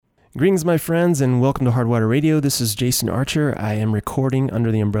Greetings, my friends, and welcome to Hardwater Radio. This is Jason Archer. I am recording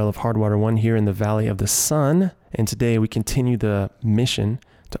under the umbrella of Hardwater One here in the Valley of the Sun, and today we continue the mission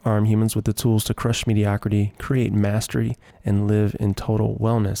to arm humans with the tools to crush mediocrity, create mastery, and live in total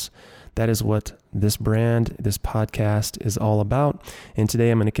wellness. That is what this brand, this podcast is all about, and today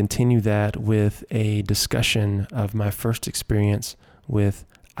I'm going to continue that with a discussion of my first experience with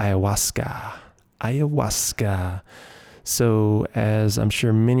ayahuasca. So, as I'm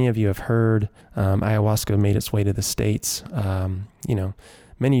sure many of you have heard, ayahuasca made its way to the States.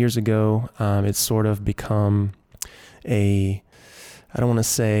 Many years ago, it's sort of become I don't want to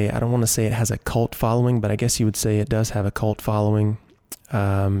say it has a cult following, but I guess you would say it does have a cult following.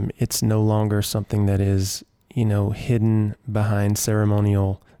 It's no longer something that is, hidden behind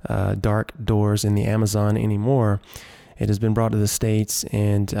ceremonial dark doors in the Amazon anymore. It has been brought to the States,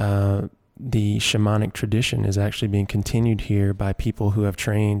 and the shamanic tradition is actually being continued here by people who have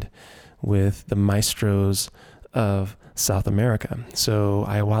trained with the maestros of South America. So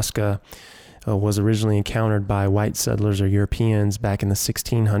ayahuasca was originally encountered by white settlers or Europeans back in the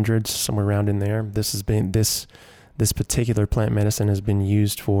 1600s, somewhere around in there. This particular plant medicine has been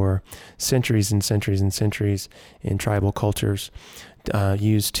used for centuries and centuries and centuries in tribal cultures,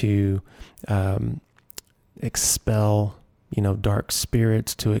 used to expel dark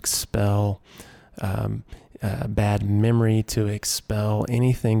spirits, to expel bad memory, to expel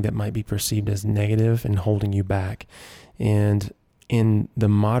anything that might be perceived as negative and holding you back. And in the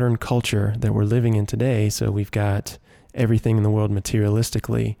modern culture that we're living in today, so we've got everything in the world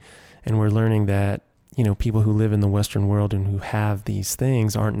materialistically, and we're learning that, people who live in the Western world and who have these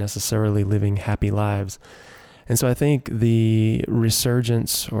things aren't necessarily living happy lives. And so I think the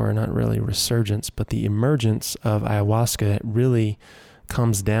resurgence, or not really resurgence, but the emergence of ayahuasca really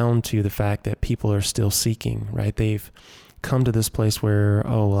comes down to the fact that people are still seeking, right? They've come to this place where,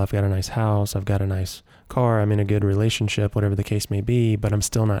 I've got a nice house, I've got a nice car, I'm in a good relationship, whatever the case may be, but I'm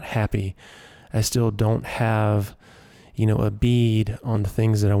still not happy. I still don't have, a bead on the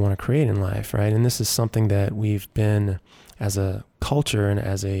things that I want to create in life, right? And this is something that we've been, as a culture and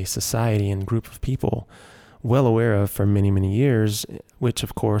as a society and group of people, well aware of for many, many years, which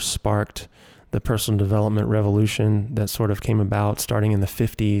of course sparked the personal development revolution that sort of came about starting in the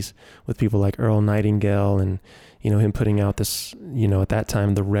 50s with people like Earl Nightingale and, him putting out this, at that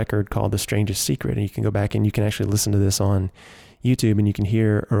time, the record called The Strangest Secret. And you can go back and you can actually listen to this on YouTube, and you can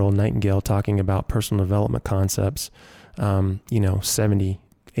hear Earl Nightingale talking about personal development concepts, 70,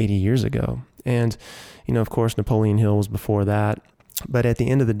 80 years ago. And, of course, Napoleon Hill was before that. But at the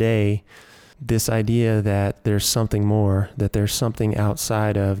end of the day, this idea that there's something more, that there's something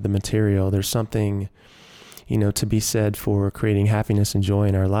outside of the material, there's something, to be said for creating happiness and joy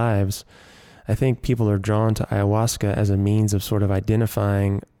in our lives. I think people are drawn to ayahuasca as a means of sort of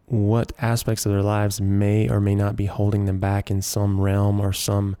identifying what aspects of their lives may or may not be holding them back in some realm or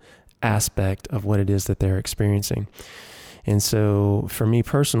some aspect of what it is that they're experiencing. And so for me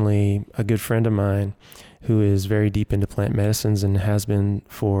personally, a good friend of mine who is very deep into plant medicines and has been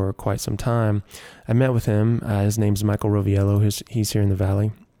for quite some time, I met with him. His name's Michael Roviello. He's here in the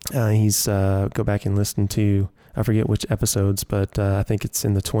Valley. He's go back and listen to, I forget which episodes, but I think it's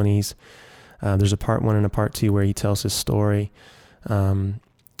in the 20s. There's a part 1 and a part 2 where he tells his story,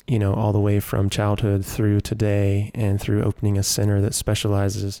 all the way from childhood through today and through opening a center that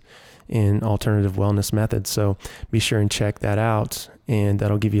specializes in alternative wellness methods. So be sure and check that out, and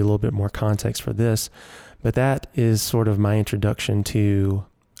that'll give you a little bit more context for this. But that is sort of my introduction to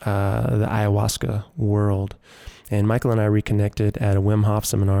the ayahuasca world. And Michael and I reconnected at a Wim Hof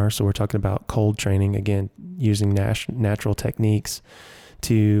seminar. So we're talking about cold training, again, using natural techniques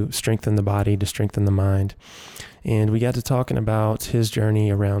to strengthen the body, to strengthen the mind. And we got to talking about his journey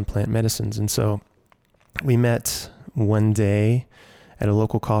around plant medicines. And so we met one day at a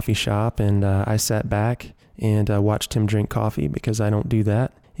local coffee shop, and I sat back and watched him drink coffee because I don't do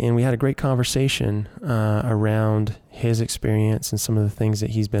that. And we had a great conversation around his experience and some of the things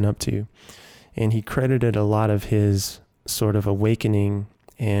that he's been up to. And he credited a lot of his sort of awakening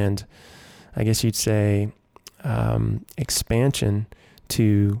and, I guess you'd say, expansion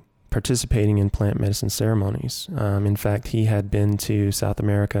to participating in plant medicine ceremonies. In fact, he had been to South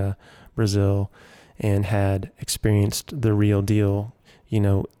America, Brazil, and had experienced the real deal,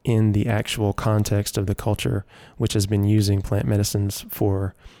 in the actual context of the culture, which has been using plant medicines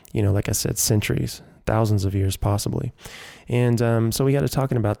for, like I said, centuries, thousands of years possibly. And so we got to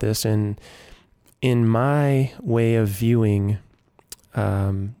talking about this, and in my way of viewing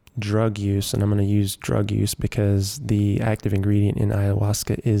drug use, and I'm going to use drug use because the active ingredient in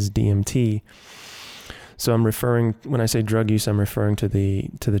ayahuasca is DMT. So when I say drug use, I'm referring to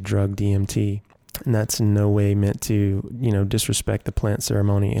the drug DMT. And that's in no way meant to, disrespect the plant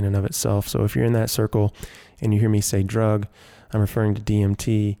ceremony in and of itself. So if you're in that circle and you hear me say drug, I'm referring to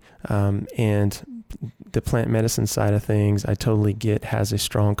DMT. And the plant medicine side of things, I totally get, has a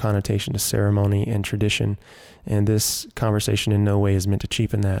strong connotation to ceremony and tradition. And this conversation in no way is meant to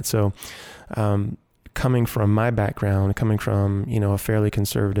cheapen that. So coming from my background, coming from, a fairly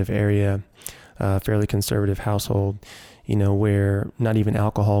conservative area, fairly conservative household, where not even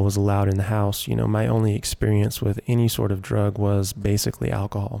alcohol was allowed in the house, my only experience with any sort of drug was basically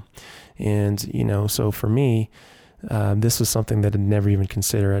alcohol. And, so for me, this was something that I'd never even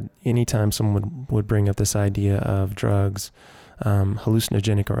considered. Anytime someone would bring up this idea of drugs,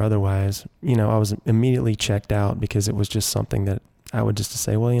 hallucinogenic or otherwise, I was immediately checked out, because it was just something that I would just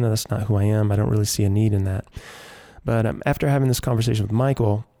say, well, that's not who I am. I don't really see a need in that. But after having this conversation with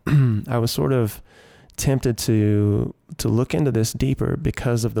Michael, I was sort of tempted to look into this deeper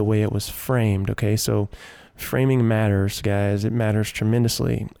because of the way it was framed. Okay, so framing matters, guys. It matters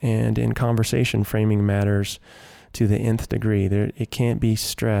tremendously. And in conversation, framing matters to the nth degree. It can't be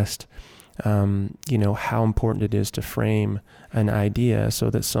stressed, how important it is to frame an idea so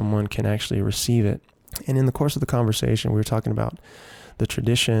that someone can actually receive it. And in the course of the conversation, we were talking about the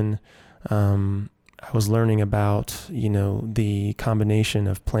tradition. I was learning about, the combination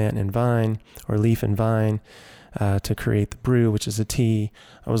of plant and vine, or leaf and vine, to create the brew, which is a tea.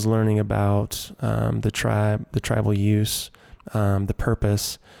 I was learning about the tribal use, the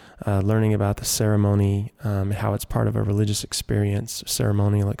purpose, learning about the ceremony, how it's part of a religious experience,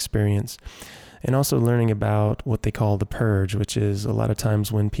 ceremonial experience, and also learning about what they call the purge, which is a lot of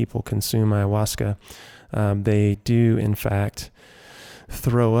times when people consume ayahuasca, they do in fact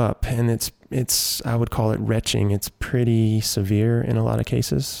throw up, and it's I would call it retching. It's pretty severe in a lot of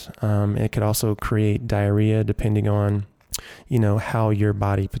cases. It could also create diarrhea depending on how your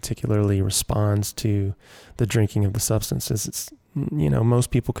body particularly responds to the drinking of the substances. It's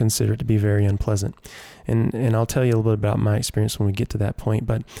most people consider it to be very unpleasant, and I'll tell you a little bit about my experience when we get to that point.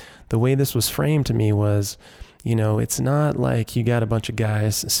 But the way this was framed to me was, it's not like you got a bunch of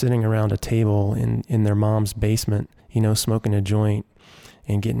guys sitting around a table in their mom's basement, smoking a joint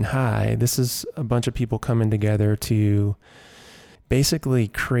and getting high. This is a bunch of people coming together to basically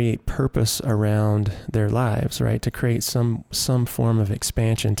create purpose around their lives, right? To create some form of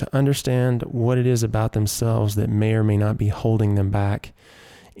expansion, to understand what it is about themselves that may or may not be holding them back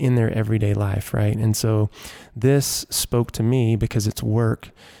in their everyday life, right? And so this spoke to me because it's work,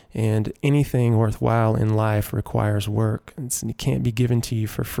 and anything worthwhile in life requires work. It can't be given to you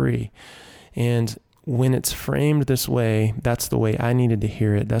for free. And when it's framed this way, that's the way I needed to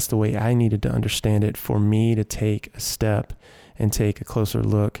hear it. That's the way I needed to understand it for me to take a step and take a closer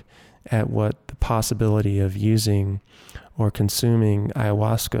look at what the possibility of using or consuming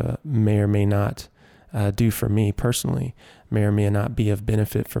ayahuasca may or may not do for me personally, may or may not be of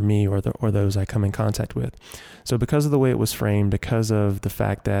benefit for me or those I come in contact with. So because of the way it was framed, because of the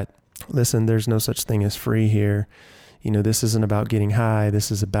fact that, listen, there's no such thing as free here. This isn't about getting high. This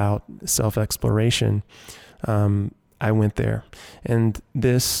is about self-exploration. I went there. And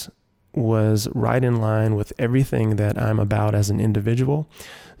this was right in line with everything that I'm about as an individual.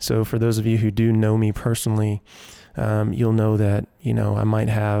 So for those of you who do know me personally, you'll know that, I might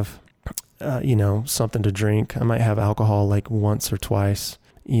have, something to drink. I might have alcohol like once or twice,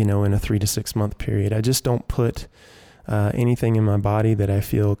 in a 3 to 6 month period. I just don't put anything in my body that I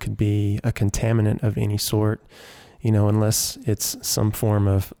feel could be a contaminant of any sort, unless it's some form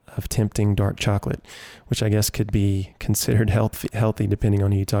of tempting dark chocolate, which I guess could be considered healthy depending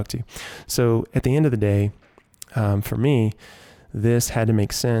on who you talk to. So at the end of the day, for me, this had to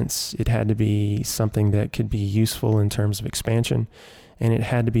make sense. It had to be something that could be useful in terms of expansion, and it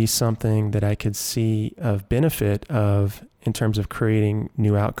had to be something that I could see of benefit of in terms of creating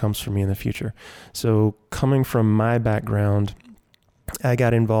new outcomes for me in the future. So coming from my background, I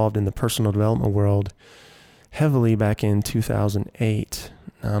got involved in the personal development world heavily back in 2008.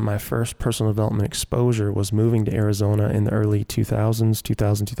 My first personal development exposure was moving to Arizona in the early 2000s,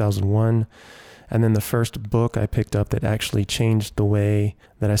 2001. And then the first book I picked up that actually changed the way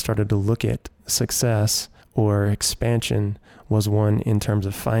that I started to look at success or expansion was one in terms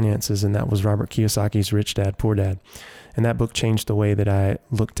of finances, and that was Robert Kiyosaki's Rich Dad, Poor Dad. And that book changed the way that I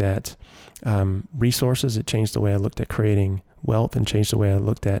looked at resources. It changed the way I looked at creating wealth and changed the way I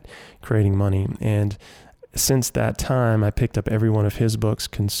looked at creating money. And since that time, I picked up every one of his books,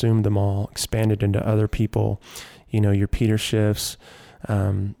 consumed them all, expanded into other people, your Peter Schiffs,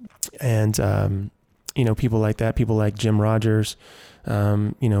 and people like that, people like Jim Rogers,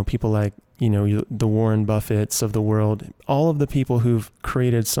 people like, the Warren Buffetts of the world, all of the people who've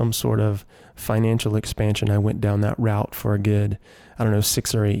created some sort of financial expansion. I went down that route for a good,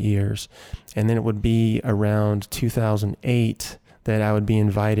 6 or 8 years. And then it would be around 2008 that I would be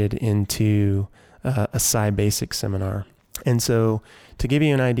invited into a SciBasic seminar. And so to give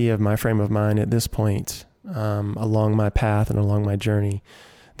you an idea of my frame of mind at this point, along my path and along my journey,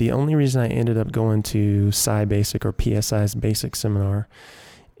 the only reason I ended up going to SciBasic or PSI's basic seminar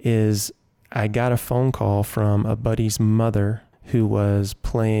is I got a phone call from a buddy's mother who was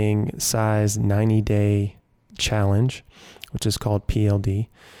playing Sci's 90-day challenge, which is called PLD.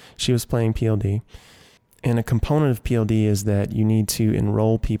 She was playing PLD. And a component of PLD is that you need to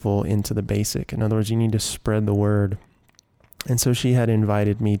enroll people into the basic. In other words, you need to spread the word. And so she had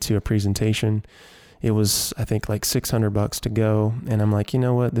invited me to a presentation. It was, I think, like $600 to go. And I'm like, you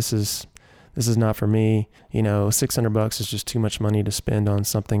know what? This is not for me. $600 is just too much money to spend on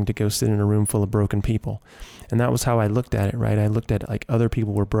something to go sit in a room full of broken people. And that was how I looked at it, right? I looked at like other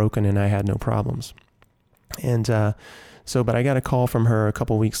people were broken and I had no problems. And but I got a call from her a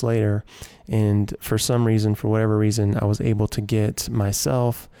couple weeks later, and for whatever reason, I was able to get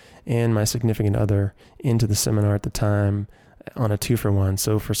myself and my significant other into the seminar at the time on a 2-for-1.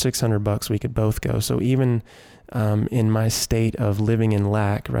 So for $600, we could both go. So even in my state of living in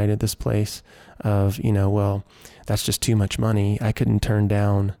lack, right, at this place of, that's just too much money, I couldn't turn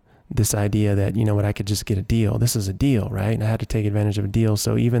down this idea that, I could just get a deal. This is a deal, right? And I had to take advantage of a deal.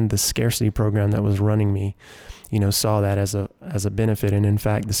 So even the scarcity program that was running me, saw that as a benefit. And in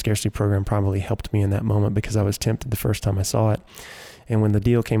fact, the scarcity program probably helped me in that moment because I was tempted the first time I saw it. And when the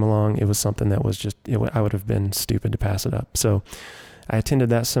deal came along, it was something that was I would have been stupid to pass it up. So I attended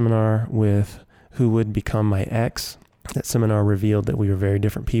that seminar with who would become my ex. That seminar revealed that we were very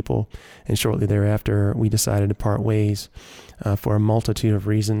different people. And shortly thereafter, we decided to part ways for a multitude of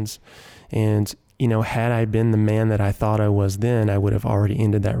reasons. And, had I been the man that I thought I was then, I would have already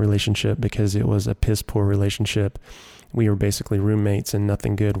ended that relationship because it was a piss poor relationship. We were basically roommates and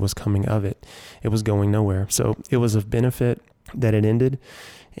nothing good was coming of it. It was going nowhere. So it was of benefit that it ended.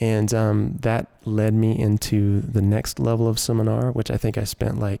 And that led me into the next level of seminar, which I think I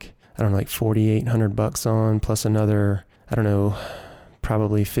spent like $4,800 on, plus another,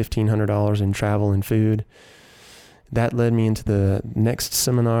 probably $1,500 in travel and food. That led me into the next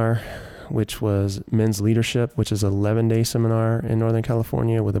seminar, which was Men's Leadership, which is an 11-day seminar in Northern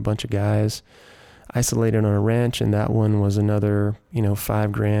California with a bunch of guys isolated on a ranch. And that one was another,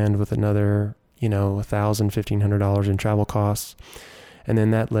 $5,000 with another, $1,000, $1,500 in travel costs. And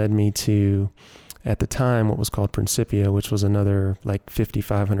then that led me to, at the time, what was called Principia, which was another like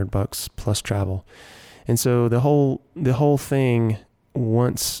 $5,500 plus travel. And so the whole thing,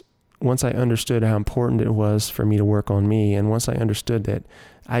 once I understood how important it was for me to work on me, and once I understood that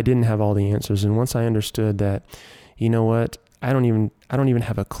I didn't have all the answers, and once I understood that, I don't even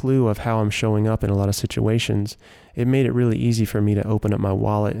have a clue of how I'm showing up in a lot of situations, it made it really easy for me to open up my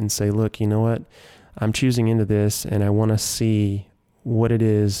wallet and say, look, you know what? I'm choosing into this, and I want to see what it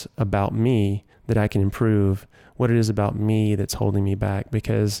is about me that I can improve, what it is about me that's holding me back.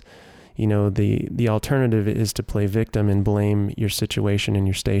 Because, the alternative is to play victim and blame your situation and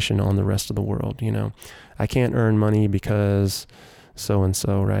your station on the rest of the world. I can't earn money because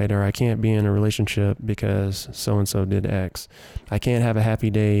so-and-so, right? Or I can't be in a relationship because so-and-so did X. I can't have a happy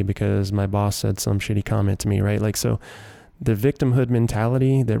day because my boss said some shitty comment to me, right? Like, so the victimhood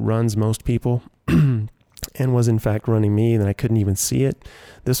mentality that runs most people and was in fact running me, and I couldn't even see it.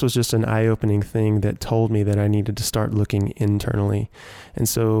 This was just an eye-opening thing that told me that I needed to start looking internally. And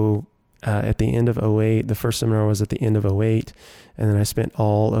so at the end of 2008, the first seminar was at the end of 2008, and then I spent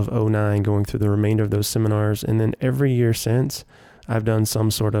all of 2009 going through the remainder of those seminars. And then every year since, I've done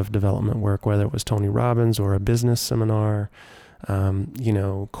some sort of development work, whether it was Tony Robbins or a business seminar,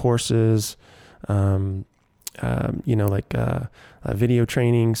 courses, video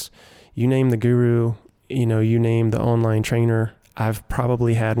trainings. You name the guru, you name the online trainer, I've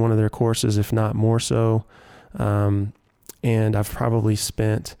probably had one of their courses, if not more so. And I've probably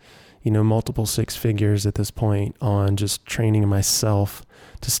spent, multiple 6 figures at this point on just training myself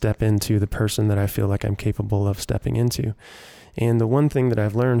to step into the person that I feel like I'm capable of stepping into. And the one thing that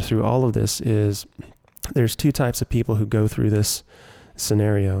I've learned through all of this is there's 2 types of people who go through this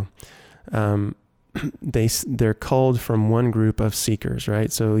scenario. They're culled from one group of seekers,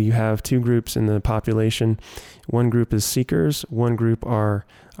 right? So you have 2 groups in the population. One group is seekers. One group are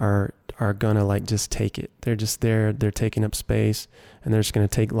gonna like just take it. They're just there. They're taking up space, and they're just gonna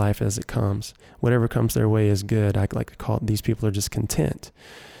take life as it comes. Whatever comes their way is good. I like to call it, these people are just content.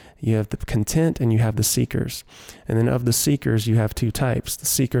 You have the content and you have the seekers. And then of the seekers, you have two types. The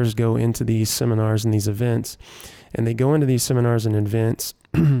seekers go into these seminars and these events, and they go into these seminars and events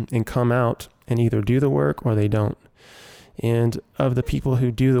and come out and either do the work or they don't. And of the people who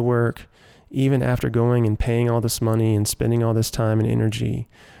do the work, even after going and paying all this money and spending all this time and energy,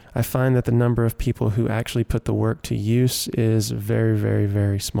 I find that the number of people who actually put the work to use is very, very,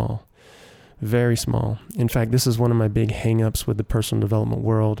 very small. Very small. In fact, this is one of my big hang-ups with the personal development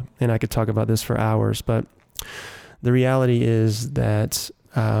world, and I could talk about this for hours, but the reality is that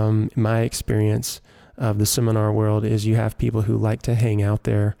my experience of the seminar world is you have people who like to hang out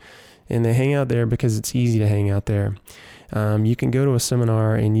there, and they hang out there because it's easy to hang out there. You can go to a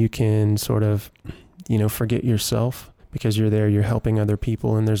seminar and you can sort of, forget yourself because you're there, you're helping other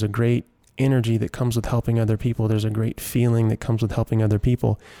people, and there's a great energy that comes with helping other people. There's a great feeling that comes with helping other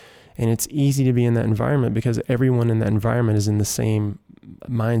people. And it's easy to be in that environment because everyone in that environment is in the same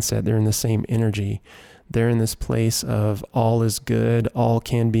mindset. They're in the same energy. They're in this place of all is good, all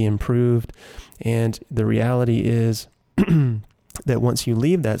can be improved. And the reality is that once you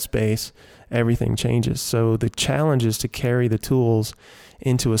leave that space, everything changes. So the challenge is to carry the tools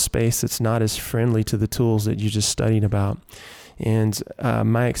into a space that's not as friendly to the tools that you just studied about. And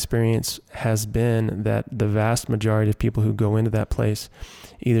my experience has been that the vast majority of people who go into that place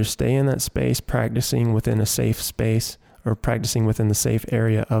either stay in that space practicing within a safe space or practicing within the safe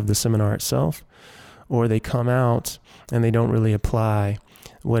area of the seminar itself, or they come out and they don't really apply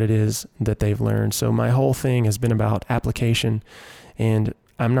what it is that they've learned. So my whole thing has been about application, and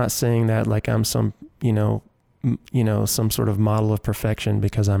I'm not saying that like I'm some, some sort of model of perfection,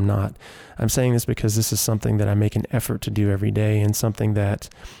 because I'm not. I'm saying this because this is something that I make an effort to do every day, and something that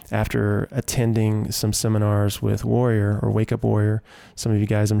after attending some seminars with Warrior or Wake Up Warrior, some of you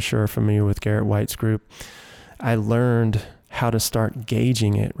guys I'm sure are familiar with Garrett White's group, I learned how to start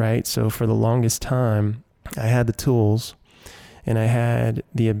gauging it, right? So for the longest time, I had the tools and I had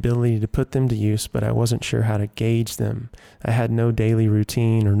the ability to put them to use, but I wasn't sure how to gauge them. I had no daily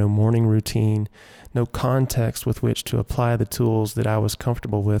routine or no morning routine, no context with which to apply the tools that I was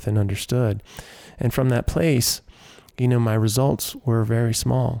comfortable with and understood. And from that place, my results were very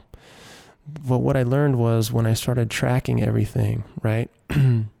small. But what I learned was when I started tracking everything, right?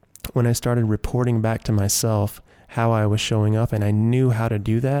 When I started reporting back to myself how I was showing up and I knew how to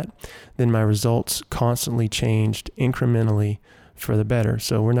do that, then my results constantly changed incrementally for the better.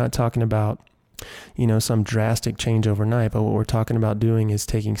 So we're not talking about, some drastic change overnight, but what we're talking about doing is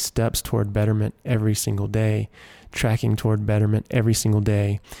taking steps toward betterment every single day, tracking toward betterment every single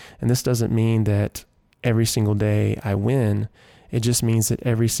day. And this doesn't mean that every single day I win. It just means that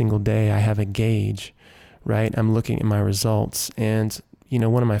every single day I have a gauge, right? I'm looking at my results. And,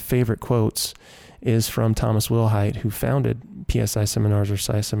 one of my favorite quotes is from Thomas Wilhite, who founded PSI Seminars or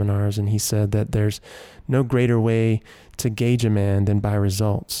PSI Seminars, and he said that there's no greater way to gauge a man than by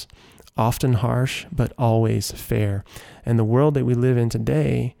results, often harsh, but always fair. And the world that we live in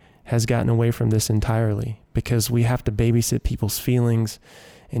today has gotten away from this entirely because we have to babysit people's feelings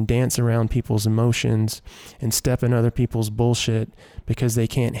and dance around people's emotions and step in other people's bullshit because they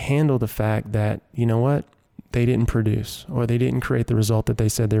can't handle the fact that, they didn't produce, or they didn't create the result that they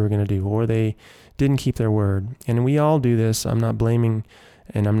said they were going to do, or they didn't keep their word. And we all do this. I'm not blaming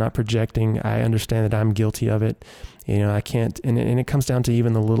and I'm not projecting. I understand that I'm guilty of it. I can't, and it comes down to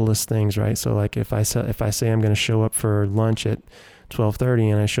even the littlest things, right? So like if I say I'm going to show up for lunch at 12:30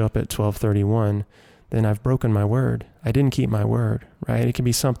 and I show up at 12:31, then I've broken my word. I didn't keep my word, right? It can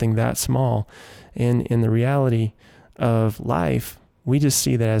be something that small. And in the reality of life, we just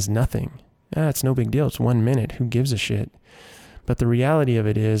see that as nothing. It's no big deal. It's 1 minute. Who gives a shit? But the reality of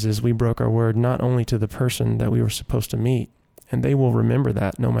it is we broke our word not only to the person that we were supposed to meet, and they will remember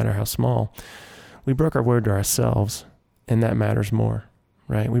that no matter how small. We broke our word to ourselves, and that matters more,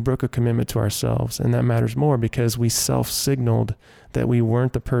 right? We broke a commitment to ourselves, and that matters more because we self-signaled that we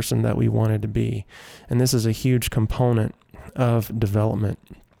weren't the person that we wanted to be. And this is a huge component of development.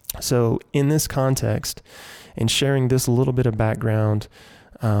 So in this context, and sharing this little bit of background,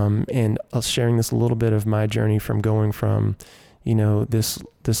 and sharing this little bit of my journey from going from, this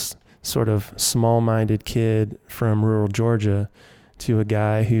sort of small-minded kid from rural Georgia to a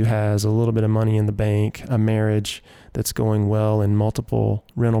guy who has a little bit of money in the bank, a marriage that's going well, and multiple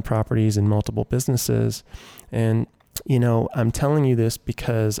rental properties and multiple businesses. And, I'm telling you this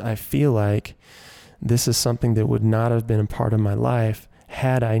because I feel like this is something that would not have been a part of my life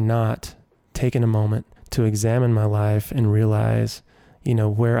had I not taken a moment to examine my life and realize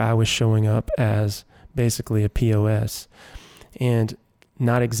where I was showing up as basically a POS. And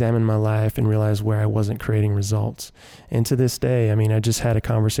not examine my life and realize where I wasn't creating results. And to this day, I mean, I just had a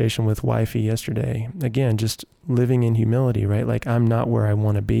conversation with wifey yesterday. Again, just living in humility, right? Like, I'm not where I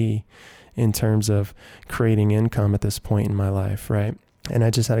want to be in terms of creating income at this point in my life, right? And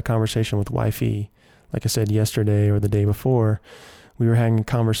I just had a conversation with wifey, like I said, yesterday or the day before. We were having a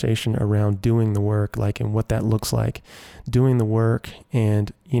conversation around doing the work, like, and what that looks like, doing the work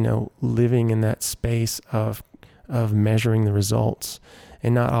and, living in that space of measuring the results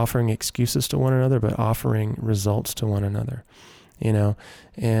and not offering excuses to one another, but offering results to one another,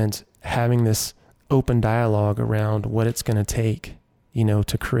 and having this open dialogue around what it's going to take,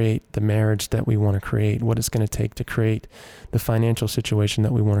 to create the marriage that we want to create, what it's going to take to create the financial situation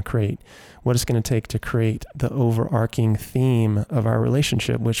that we want to create, what it's going to take to create the overarching theme of our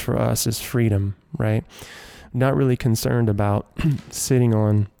relationship, which for us is freedom, right? Not really concerned about sitting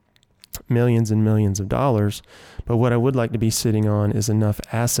on millions and millions of dollars, but what I would like to be sitting on is enough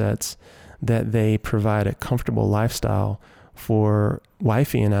assets that they provide a comfortable lifestyle for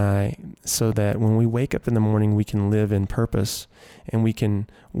wifey and I, so that when we wake up in the morning, we can live in purpose and we can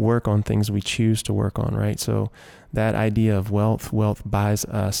work on things we choose to work on, right? So that idea of wealth buys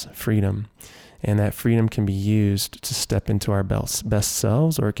us freedom, and that freedom can be used to step into our best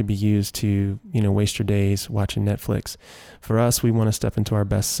selves, or it could be used to, waste your days watching Netflix. For us, we want to step into our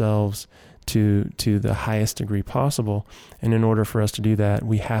best selves to the highest degree possible. And in order for us to do that,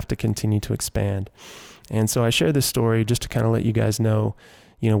 we have to continue to expand. And so I share this story just to kind of let you guys know,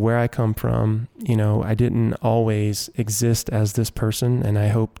 where I come from. I didn't always exist as this person. And I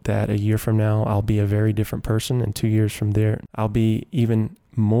hope that a year from now, I'll be a very different person. And 2 years from there, I'll be even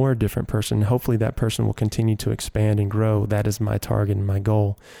more different person. Hopefully that person will continue to expand and grow. That is my target and my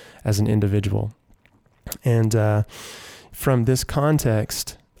goal as an individual. And from this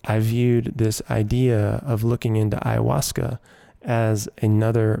context, I viewed this idea of looking into ayahuasca as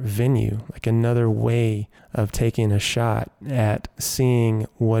another venue, like another way of taking a shot at seeing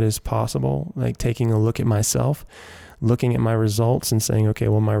what is possible, like taking a look at myself, looking at my results and saying, okay,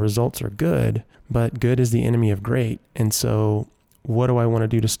 well, my results are good, but good is the enemy of great. And so what do I want to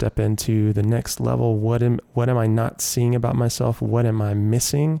do to step into the next level? What am I not seeing about myself? What am I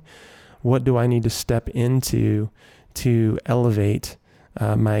missing? What do I need to step into to elevate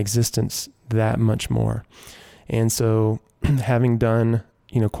my existence that much more? And so having done,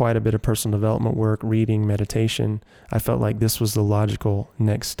 quite a bit of personal development work, reading, meditation, I felt like this was the logical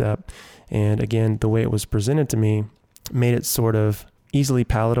next step. And again, the way it was presented to me made it sort of easily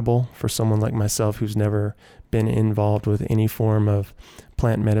palatable for someone like myself who's never been involved with any form of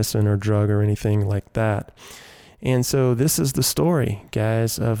plant medicine or drug or anything like that. And so this is the story,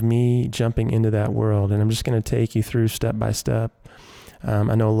 guys, of me jumping into that world. And I'm just going to take you through step by step.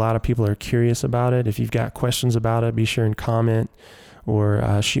 I know a lot of people are curious about it. If you've got questions about it, be sure and comment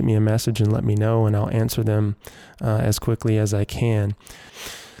or shoot me a message and let me know, and I'll answer them as quickly as I can.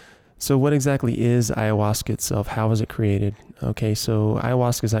 So what exactly is ayahuasca itself? How was it created? Okay, so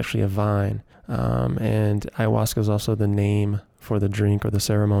ayahuasca is actually a vine, and ayahuasca is also the name for the drink or the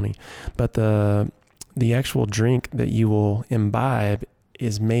ceremony. But the actual drink that you will imbibe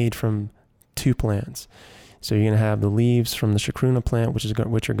is made from two plants. So you're going to have the leaves from the chacruna plant,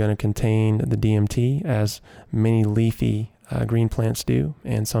 which are going to contain the DMT, as many leafy green plants do,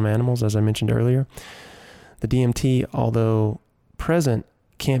 and some animals, as I mentioned earlier. The DMT, although present,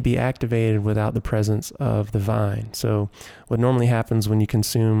 can't be activated without the presence of the vine. So what normally happens when you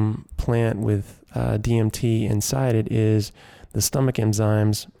consume plant with DMT inside it is the stomach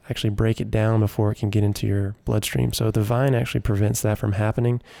enzymes actually break it down before it can get into your bloodstream. So the vine actually prevents that from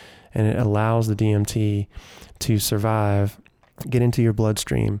happening, and it allows the DMT to survive, get into your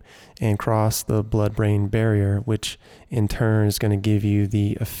bloodstream, and cross the blood-brain barrier, which in turn is going to give you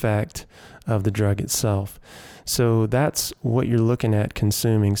the effect of the drug itself. So that's what you're looking at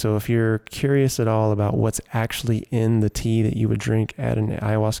consuming. So if you're curious at all about what's actually in the tea that you would drink at an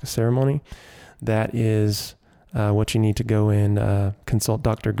ayahuasca ceremony, that is what you need to go and consult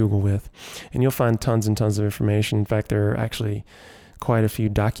Dr. Google with. And you'll find tons and tons of information. In fact, there are actually quite a few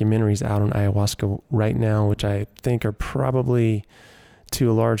documentaries out on ayahuasca right now, which I think are probably,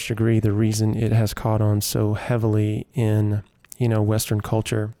 to a large degree, the reason it has caught on so heavily in, Western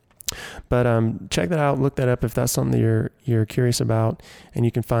culture. But check that out, look that up if that's something that you're curious about, and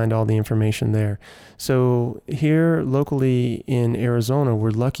you can find all the information there. So here locally in Arizona, we're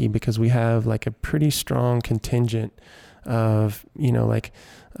lucky because we have like a pretty strong contingent of,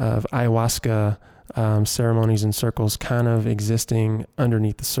 of ayahuasca ceremonies and circles kind of existing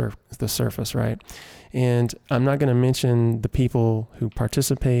underneath the surface, right? And I'm not going to mention the people who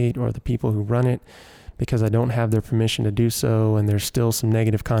participate or the people who run it, because I don't have their permission to do so, and there's still some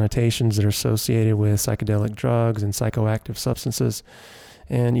negative connotations that are associated with psychedelic drugs and psychoactive substances.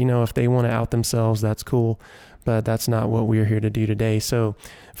 And, if they want to out themselves, that's cool, but that's not what we're here to do today. So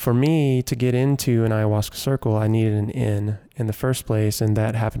for me to get into an ayahuasca circle, I needed an in the first place, and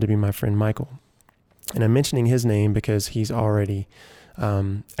that happened to be my friend Michael. And I'm mentioning his name because he's already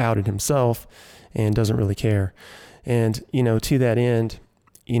outed himself and doesn't really care. And, to that end,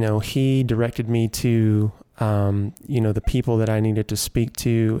 he directed me to, the people that I needed to speak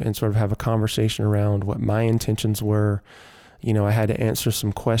to and sort of have a conversation around what my intentions were. I had to answer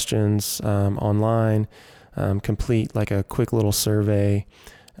some questions online, complete like a quick little survey.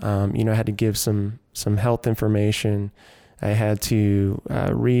 I had to give some health information. I had to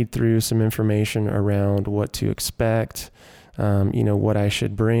read through some information around what to expect, what I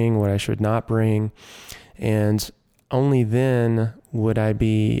should bring, what I should not bring. And only then would I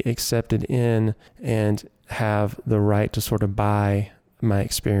be accepted in and have the right to sort of buy my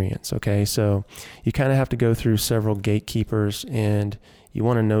experience. Okay. So you kind of have to go through several gatekeepers, and you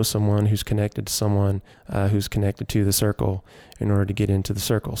want to know someone who's connected to someone who's connected to the circle in order to get into the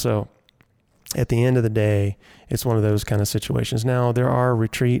circle. So at the end of the day, it's one of those kind of situations. Now, there are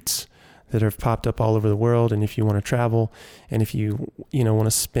retreats that have popped up all over the world, and if you want to travel, and if you want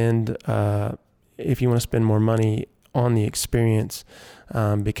to spend more money on the experience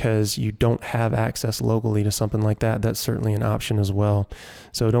because you don't have access locally to something like that, that's certainly an option as well.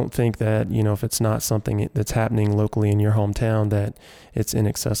 So don't think that, if it's not something that's happening locally in your hometown, that it's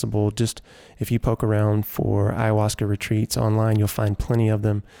inaccessible. Just if you poke around for ayahuasca retreats online, you'll find plenty of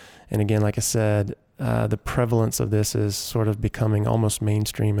them. And again, like I said, the prevalence of this is sort of becoming almost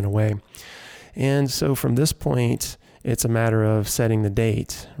mainstream in a way. And so from this point, it's a matter of setting the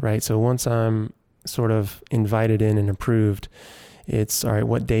date, right? So once I'm sort of invited in and approved, it's all right,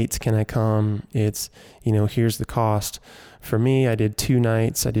 what dates can I come? It's, here's the cost. For me, I did 2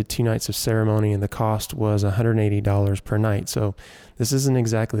 nights. I did 2 nights of ceremony, and the cost was $180 per night. So this isn't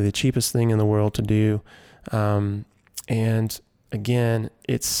exactly the cheapest thing in the world to do. And again,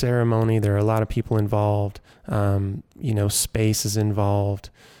 it's ceremony. There are a lot of people involved. Space is involved.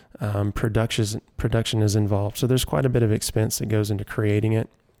 Production is involved. So there's quite a bit of expense that goes into creating it.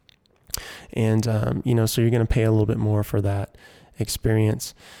 And, so you're going to pay a little bit more for that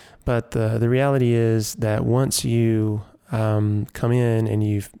experience. But the reality is that once you come in and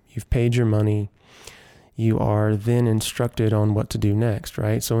you've paid your money, you are then instructed on what to do next,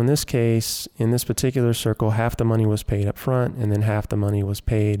 right? So in this case, in this particular circle, half the money was paid up front, and then half the money was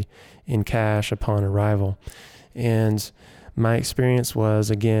paid in cash upon arrival. And my experience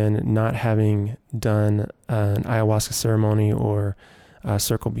was, again, not having done an ayahuasca ceremony or a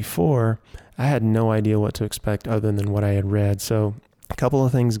circle before, I had no idea what to expect other than what I had read. So a couple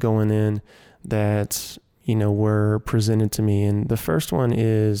of things going in that, were presented to me. And the first one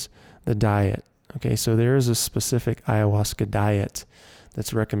is the diet. Okay, so there is a specific ayahuasca diet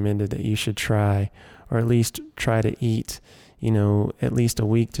that's recommended that you should try, or at least try to eat, at least a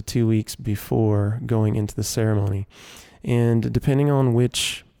week to 2 weeks before going into the ceremony. And depending on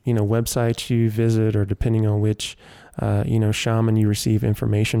which, website you visit, or depending on which, shaman you receive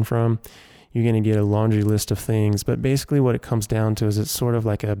information from, you're going to get a laundry list of things. But basically what it comes down to is it's sort of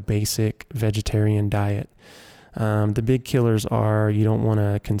like a basic vegetarian diet. The big killers are you don't want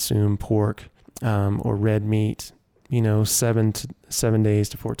to consume pork or red meat, 7 days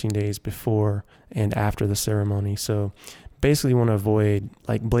to 14 days before and after the ceremony. So basically you want to avoid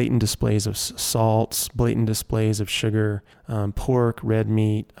like blatant displays of salts, blatant displays of sugar, pork, red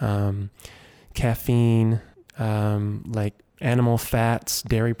meat, caffeine, like animal fats,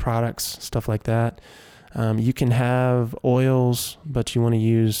 dairy products, stuff like that. You can have oils, but you want to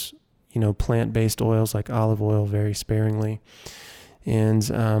use, plant-based oils like olive oil very sparingly. And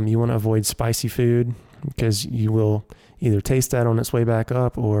you want to avoid spicy food because you will either taste that on its way back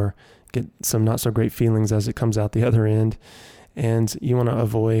up or get some not so great feelings as it comes out the other end. And you want to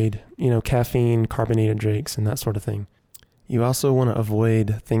avoid, caffeine, carbonated drinks, and that sort of thing. You also want to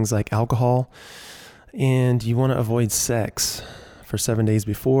avoid things like alcohol. And you want to avoid sex for 7 days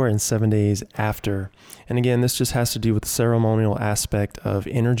before and 7 days after. And again, this just has to do with the ceremonial aspect of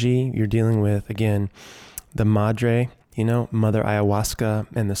energy. You're dealing with, again, the madre, Mother Ayahuasca,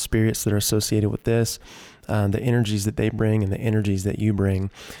 and the spirits that are associated with this, the energies that they bring and the energies that you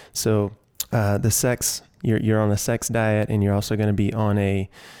bring. So the sex, you're on a sex diet, and you're also going to be on a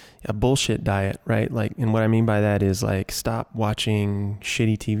bullshit diet, right? Like, and what I mean by that is like, stop watching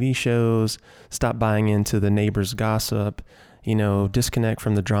shitty TV shows, stop buying into the neighbor's gossip, disconnect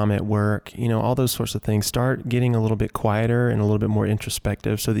from the drama at work, all those sorts of things. Start getting a little bit quieter and a little bit more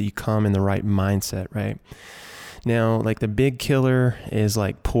introspective so that you come in the right mindset, right? Now, like the big killer is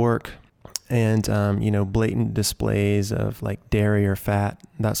like pork and, blatant displays of like dairy or fat,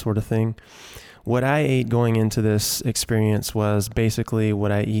 that sort of thing. What I ate going into this experience was basically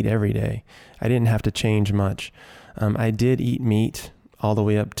what I eat every day. I didn't have to change much. I did eat meat all the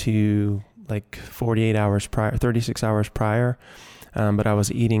way up to like 48 hours prior, 36 hours prior. But I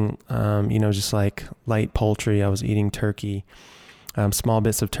was eating, just like light poultry. I was eating turkey, small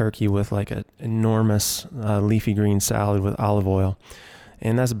bits of turkey with like an enormous leafy green salad with olive oil.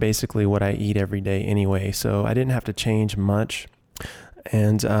 And that's basically what I eat every day anyway. So I didn't have to change much.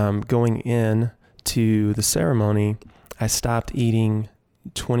 And going in to the ceremony, I stopped eating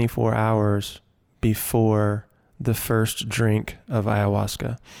 24 hours before the first drink of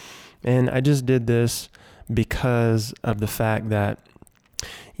ayahuasca. And I just did this because of the fact that,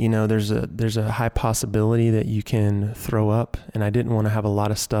 there's a high possibility that you can throw up, and I didn't want to have a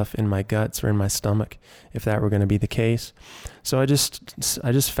lot of stuff in my guts or in my stomach if that were going to be the case. So I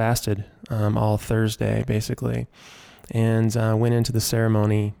just fasted all Thursday basically, and went into the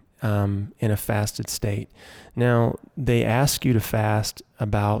ceremony in a fasted state. Now they ask you to fast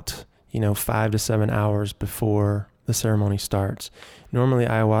about 5 to 7 hours before the ceremony starts. Normally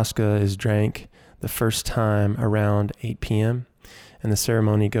ayahuasca is drank the first time around 8 p.m. and the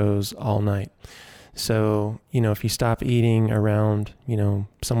ceremony goes all night. So, if you stop eating around,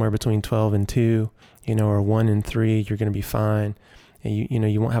 somewhere between 12 and 2, or 1 and 3, you're going to be fine. And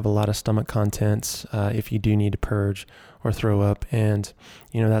you won't have a lot of stomach contents if you do need to purge or throw up. And,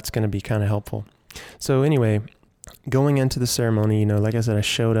 that's going to be kind of helpful. So anyway, going into the ceremony, like I said, I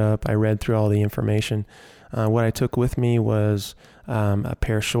showed up, I read through all the information. What I took with me was a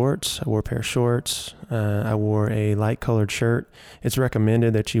pair of shorts. I wore a pair of shorts. I wore a light colored shirt. It's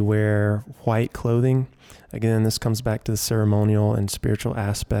recommended that you wear white clothing. Again, this comes back to the ceremonial and spiritual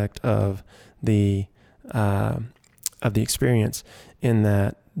aspect of the experience, in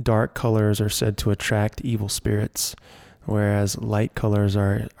that dark colors are said to attract evil spirits, whereas light colors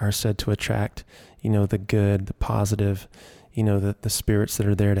are said to attract, the good, the positive, the spirits that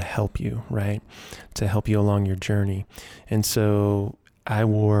are there to help you, right? To help you along your journey. And so I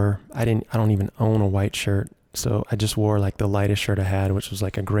don't even own a white shirt. So I just wore like the lightest shirt I had, which was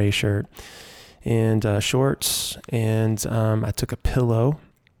like a gray shirt and shorts. And I took a pillow.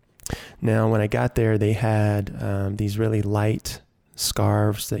 Now, when I got there, they had these really light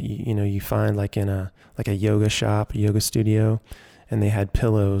scarves that you find like in a yoga shop, a yoga studio. And they had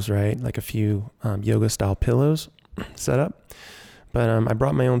pillows, right? Like a few yoga style pillows set up. But I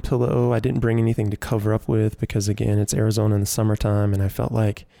brought my own pillow. I didn't bring anything to cover up with because, again, it's Arizona in the summertime, and I felt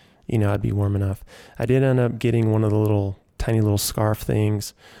like, I'd be warm enough. I did end up getting one of the tiny little scarf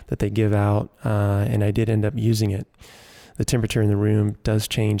things that they give out, and I did end up using it. The temperature in the room does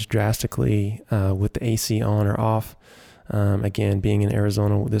change drastically with the AC on or off. Again, being in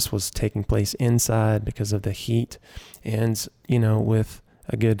Arizona, this was taking place inside because of the heat. And, with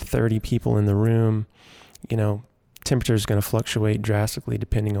a good 30 people in the room, temperature is going to fluctuate drastically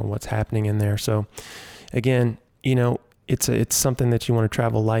depending on what's happening in there. So again, it's something that you want to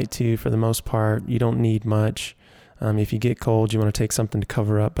travel light to for the most part. You don't need much. If you get cold, you want to take something to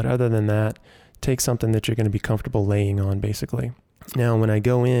cover up. But other than that, take something that you're going to be comfortable laying on, basically. Now, when I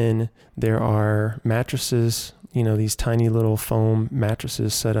go in, there are mattresses, these tiny little foam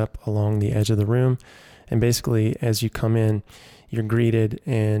mattresses set up along the edge of the room. And basically, as you come in, you're greeted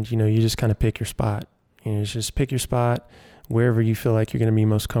and, you just kind of pick your spot. Just pick your spot wherever you feel like you're going to be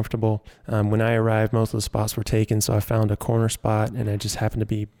most comfortable. When I arrived, most of the spots were taken, so I found a corner spot, and I just happened to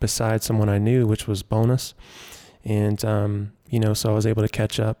be beside someone I knew, which was bonus. And, so I was able to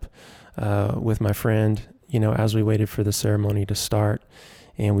catch up with my friend, as we waited for the ceremony to start,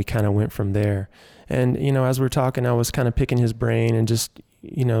 and we kind of went from there. And, as we're talking, I was kind of picking his brain and just,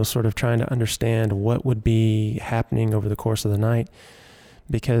 sort of trying to understand what would be happening over the course of the night.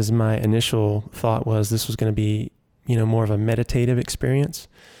 Because my initial thought was this was going to be, more of a meditative experience.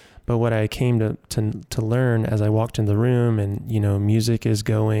 But what I came to learn as I walked in the room and, music is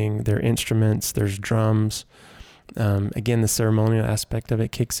going, there are instruments, there's drums. Again, the ceremonial aspect of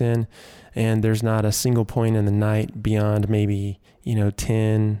it kicks in, and there's not a single point in the night beyond maybe,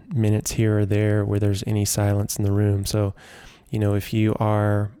 10 minutes here or there where there's any silence in the room. So, if you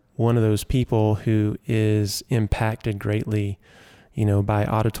are one of those people who is impacted greatly by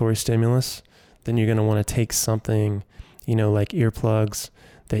auditory stimulus, then you're going to want to take something, like earplugs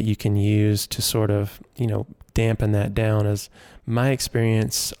that you can use to sort of, dampen that down, as my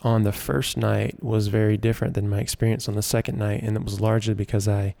experience on the first night was very different than my experience on the second night, and it was largely because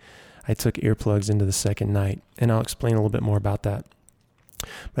I took earplugs into the second night, and I'll explain a little bit more about that.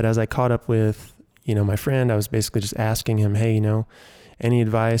 But as I caught up with, my friend, I was basically just asking him, hey, any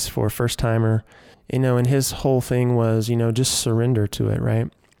advice for a first timer? And his whole thing was, just surrender to it,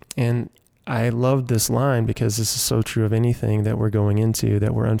 right? And I loved this line because this is so true of anything that we're going into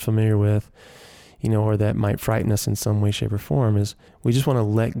that we're unfamiliar with, or that might frighten us in some way, shape, or form, is we just want to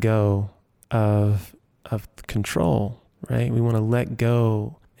let go of control, right? We want to let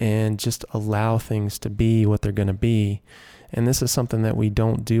go and just allow things to be what they're going to be. And this is something that we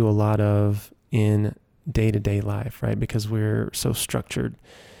don't do a lot of in day-to-day life, right? Because we're so structured.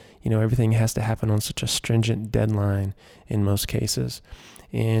 Everything has to happen on such a stringent deadline in most cases.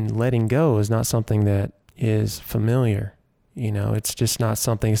 And letting go is not something that is familiar. It's just not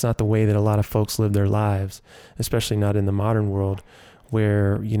something, it's not the way that a lot of folks live their lives, especially not in the modern world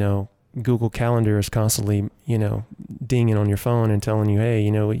where, Google Calendar is constantly, dinging on your phone and telling you, hey,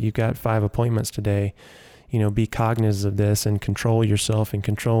 you've got 5 appointments today. Be cognizant of this and control yourself and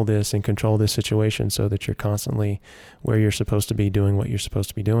control this situation so that you're constantly where you're supposed to be doing what you're supposed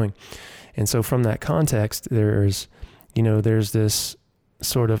to be doing. And so from that context, there's this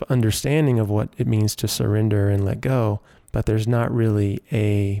sort of understanding of what it means to surrender and let go, but there's not really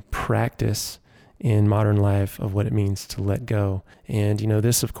a practice in modern life of what it means to let go. And,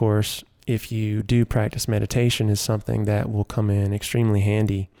 this, of course, if you do practice meditation, is something that will come in extremely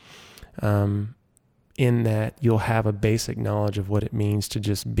handy. In that you'll have a basic knowledge of what it means to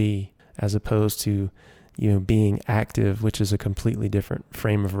just be, as opposed to, being active, which is a completely different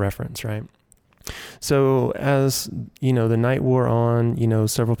frame of reference, right? So as, the night wore on,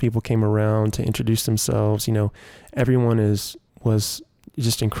 several people came around to introduce themselves. Everyone was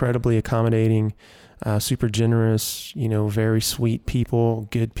just incredibly accommodating, super generous, very sweet people,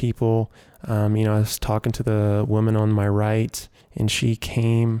 good people. I was talking to the woman on my right, and she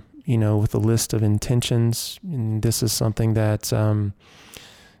came with a list of intentions. And this is something that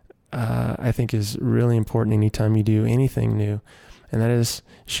I think is really important anytime you do anything new. And that is,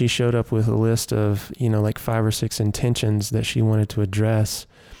 she showed up with a list of, like 5 or 6 intentions that she wanted to address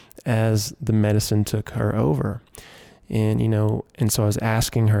as the medicine took her over. And, and so I was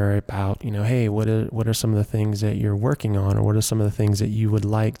asking her about, hey, what are some of the things that you're working on, or what are some of the things that you would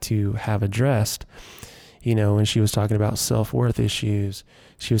like to have addressed? And she was talking about self-worth issues.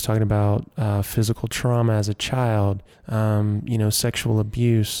 She was talking about physical trauma as a child, sexual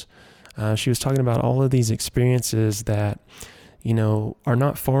abuse. She was talking about all of these experiences that, are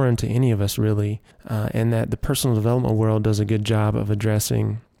not foreign to any of us really, and that the personal development world does a good job of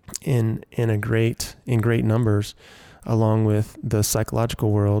addressing in great numbers, along with the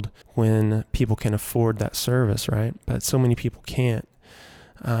psychological world when people can afford that service, right? But so many people can't,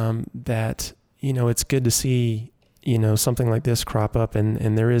 that, it's good to see, something like this crop up,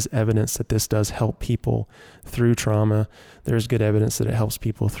 and there is evidence that this does help people through trauma. There's good evidence that it helps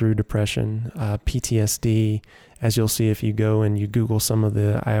people through depression, PTSD, as you'll see if you go and you Google some of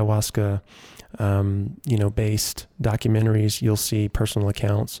the ayahuasca, based documentaries. You'll see personal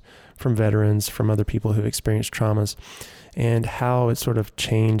accounts from veterans, from other people who experienced traumas, and how it sort of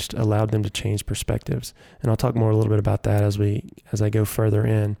allowed them to change perspectives. And I'll talk more a little bit about that as I go further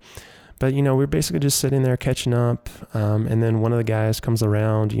in. But, we're basically just sitting there catching up. And then one of the guys comes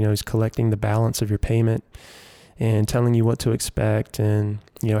around, he's collecting the balance of your payment and telling you what to expect, and,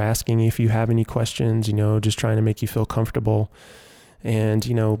 asking if you have any questions, just trying to make you feel comfortable. And,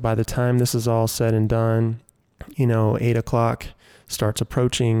 by the time this is all said and done, 8 o'clock starts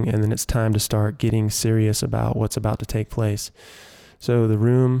approaching, and then it's time to start getting serious about what's about to take place. So the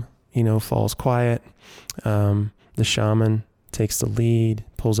room, falls quiet. The shaman takes the lead,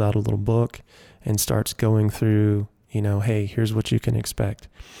 pulls out a little book, and starts going through, hey, here's what you can expect.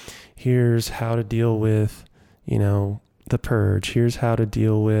 Here's how to deal with, the purge. Here's how to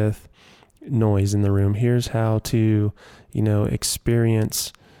deal with noise in the room. Here's how to,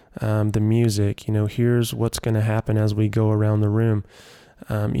 experience the music. Here's what's going to happen as we go around the room.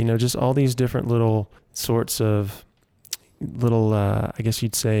 Just all these different little sorts of I guess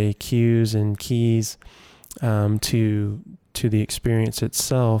you'd say, cues and keys to the experience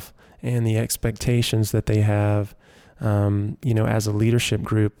itself, and the expectations that they have, as a leadership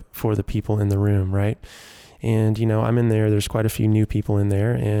group for the people in the room, right? And, I'm in there, there's quite a few new people in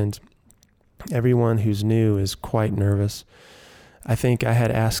there, and everyone who's new is quite nervous. I think I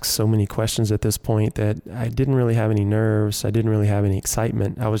had asked so many questions at this point that I didn't really have any nerves. I didn't really have any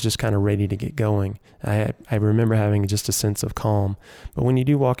excitement. I was just kind of ready to get going. I remember having just a sense of calm. But when you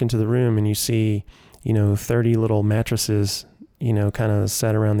do walk into the room and you see, 30 little mattresses, kind of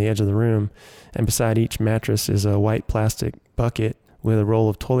set around the edge of the room. And beside each mattress is a white plastic bucket with a roll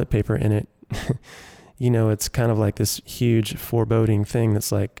of toilet paper in it. It's kind of like this huge foreboding thing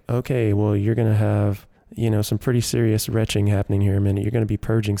that's like, okay, well, you're going to have, some pretty serious retching happening here in a minute. You're going to be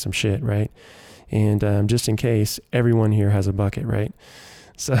purging some shit, right? And just in case, everyone here has a bucket, right?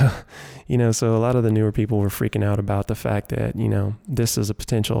 So, so a lot of the newer people were freaking out about the fact that, this is a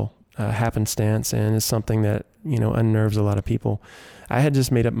potential happenstance and is something that, unnerves a lot of people. I had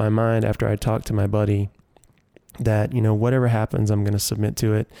just made up my mind after I talked to my buddy that, whatever happens, I'm going to submit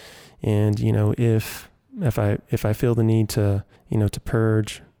to it. And, if I feel the need to, to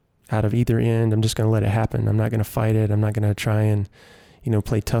purge out of either end, I'm just going to let it happen. I'm not going to fight it. I'm not going to try and,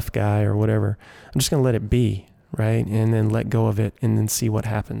 play tough guy or whatever. I'm just going to let it be, right? And then let go of it and then see what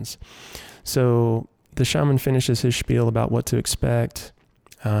happens. So the shaman finishes his spiel about what to expect.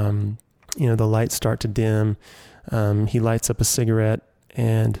 The lights start to dim. He lights up a cigarette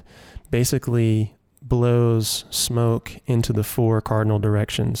and basically blows smoke into the 4 cardinal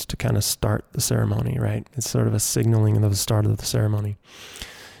directions to kind of start the ceremony, right? It's sort of a signaling of the start of the ceremony.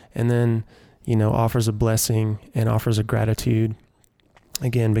 And then, offers a blessing and offers a gratitude,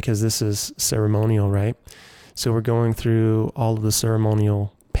 again, because this is ceremonial, right? So we're going through all of the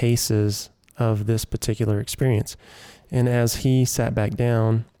ceremonial paces of this particular experience. And as he sat back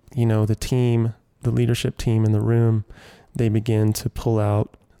down, the leadership team in the room, they begin to pull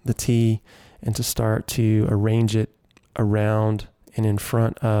out the tea and to start to arrange it around and in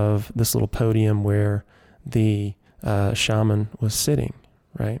front of this little podium where the shaman was sitting,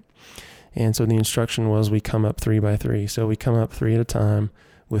 right? And so the instruction was we come up 3 by 3. So we come up 3 at a time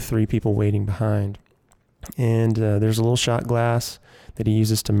with 3 people waiting behind. And there's a little shot glass that he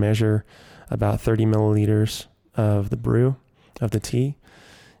uses to measure about 30 milliliters of the brew, of the tea.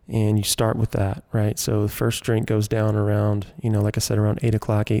 And you start with that, right? So the first drink goes down around, like I said, around 8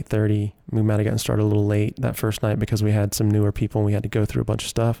 o'clock, 8:30. We might have gotten started a little late that first night because we had some newer people and we had to go through a bunch of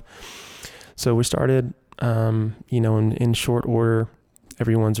stuff. So we started, in short order.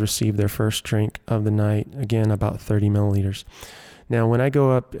 Everyone's received their first drink of the night, again, about 30 milliliters. Now, when I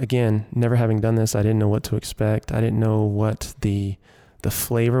go up, again, never having done this, I didn't know what to expect. I didn't know what the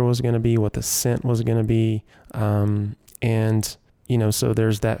flavor was going to be, what the scent was going to be. So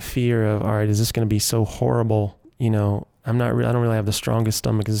there's that fear of, all right, is this going to be so horrible? I don't really have the strongest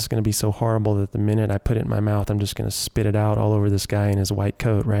stomach. Is this going to be so horrible that the minute I put it in my mouth, I'm just going to spit it out all over this guy in his white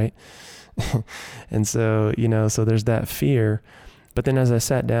coat, right? And so, so there's that fear. But then as I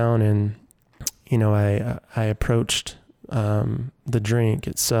sat down and, I approached the drink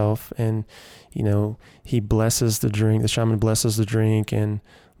itself and, he blesses the drink, the shaman blesses the drink and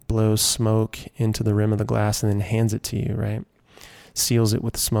blows smoke into the rim of the glass and then hands it to you, right? Seals it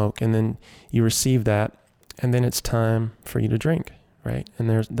with smoke. And then you receive that and then it's time for you to drink, right? And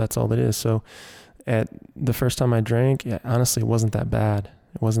that's all it is. So at the first time I drank, honestly, it wasn't that bad.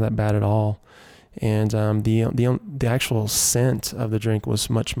 It wasn't that bad at all. And the actual scent of the drink was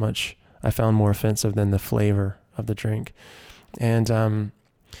much, I found more offensive than the flavor of the drink. And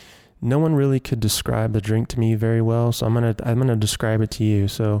no one really could describe the drink to me very well, so I'm gonna describe it to you.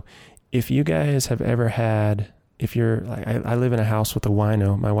 So if you guys have ever had, if you're like, I live in a house with a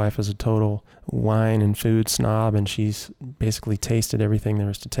wino. My wife is a total wine and food snob, and she's basically tasted everything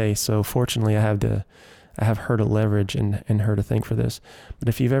there is to taste. So fortunately, I have her to leverage and her to thank for this. But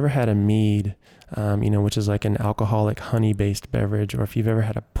if you've ever had a mead, which is like an alcoholic honey-based beverage, or if you've ever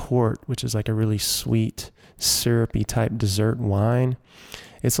had a port, which is like a really sweet, syrupy type dessert wine,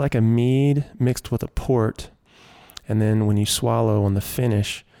 it's like a mead mixed with a port. And then when you swallow on the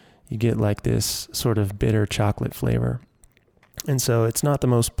finish, you get like this sort of bitter chocolate flavor. And so it's not the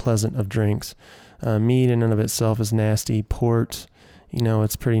most pleasant of drinks. Mead in and of itself is nasty. Port,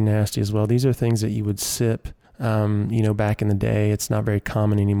 it's pretty nasty as well. These are things that you would sip, back in the day. It's not very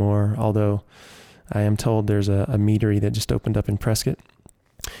common anymore, although I am told there's a meadery that just opened up in Prescott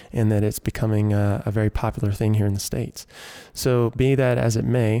and that it's becoming a very popular thing here in the States. So be that as it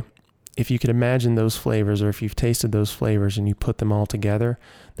may, if you could imagine those flavors, or if you've tasted those flavors and you put them all together,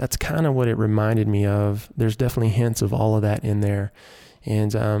 that's kind of what it reminded me of. There's definitely hints of all of that in there.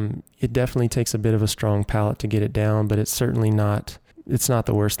 And it definitely takes a bit of a strong palate to get it down, but it's certainly not, it's not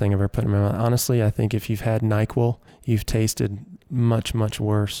the worst thing I've ever put in my mouth. Honestly, I think if you've had NyQuil, you've tasted much, much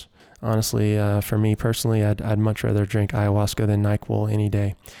worse. Honestly, for me personally, I'd much rather drink ayahuasca than NyQuil any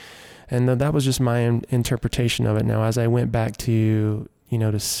day. And that was just my interpretation of it. Now, as I went back to,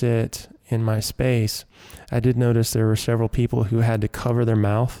 to sit in my space, I did notice there were several people who had to cover their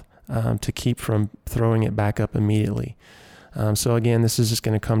mouth to keep from throwing it back up immediately. So again, this is just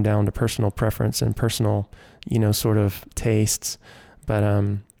going to come down to personal preference and personal, sort of tastes. But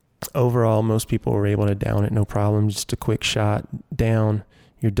overall, most people were able to down it no problem. Just a quick shot down,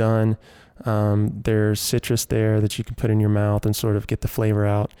 you're done. There's citrus there that you can put in your mouth and sort of get the flavor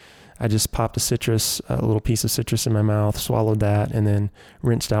out. I just popped a little piece of citrus in my mouth, swallowed that, and then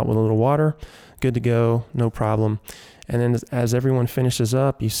rinsed out with a little water. Good to go, no problem. And then as everyone finishes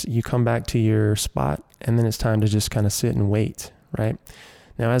up, you come back to your spot, and then it's time to just kind of sit and wait, right?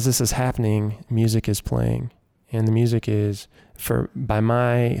 Now, as this is happening, music is playing, and the music is, by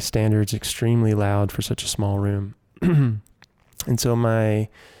my standards, extremely loud for such a small room. And so my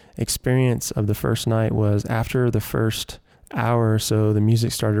experience of the first night was, after the first hour or so, the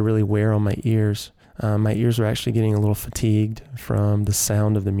music started to really wear on my ears. My ears were actually getting a little fatigued from the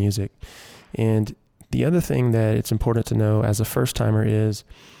sound of the music. And the other thing that it's important to know as a first-timer is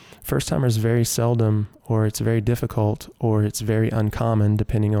very seldom, or it's very difficult, or it's very uncommon,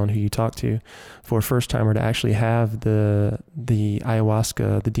 depending on who you talk to, for a first-timer to actually have the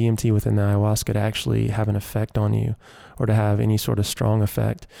ayahuasca, the DMT within the ayahuasca, to actually have an effect on you, or to have any sort of strong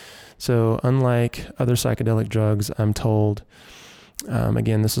effect. So unlike other psychedelic drugs, I'm told,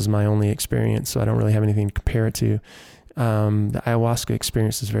 again, this is my only experience, so I don't really have anything to compare it to. The ayahuasca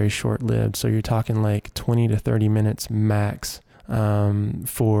experience is very short-lived. So you're talking like 20 to 30 minutes max,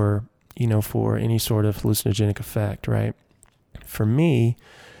 for any sort of hallucinogenic effect, right? For me,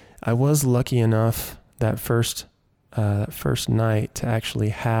 I was lucky enough that first night to actually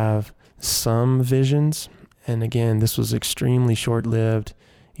have some visions. And again, this was extremely short-lived,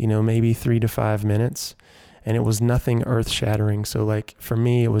 maybe 3 to 5 minutes. And it was nothing earth-shattering. So like for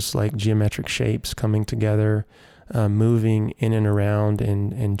me, it was like geometric shapes coming together, moving in and around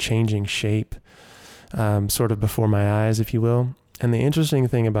and changing shape, sort of before my eyes, if you will. And the interesting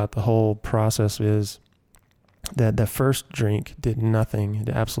thing about the whole process is that the first drink did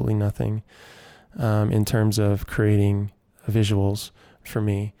absolutely nothing, in terms of creating visuals for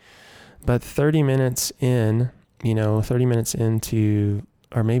me. But 30 minutes into,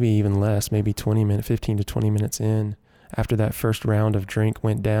 or maybe even less, maybe 15 to 20 minutes in, after that first round of drink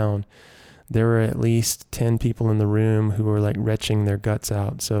went down, there were at least 10 people in the room who were like retching their guts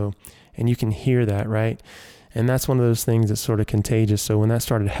out. So, and you can hear that, right? And that's one of those things that's sort of contagious. So when that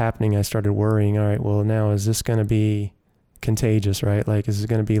started happening, I started worrying, all right, well, now is this going to be contagious, right? Like, is it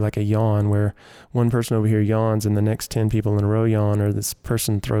going to be like a yawn where one person over here yawns and the next 10 people in a row yawn, or this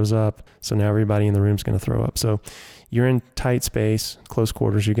person throws up, so now everybody in the room's going to throw up. So you're in tight space, close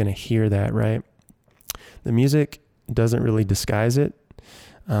quarters, you're going to hear that, right? The music doesn't really disguise it.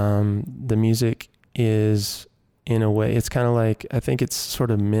 The music is, in a way, it's kind of like, I think it's sort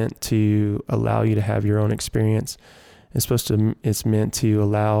of meant to allow you to have your own experience. It's meant to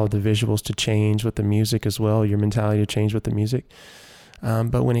allow the visuals to change with the music as well, your mentality to change with the music.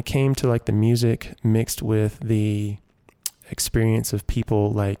 But when it came to like the music mixed with the experience of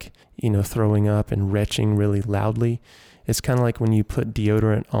people like, throwing up and retching really loudly, it's kind of like when you put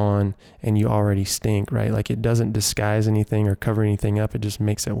deodorant on and you already stink, right? Like it doesn't disguise anything or cover anything up. It just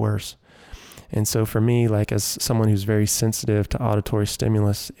makes it worse. And so for me, like as someone who's very sensitive to auditory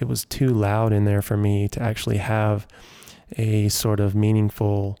stimulus, it was too loud in there for me to actually have a sort of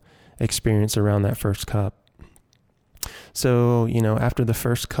meaningful experience around that first cup. So, after the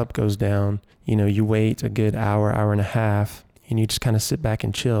first cup goes down, you wait a good hour and a half, and you just kind of sit back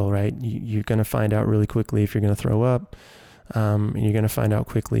and chill, right? You're going to find out really quickly if you're going to throw up, and you're going to find out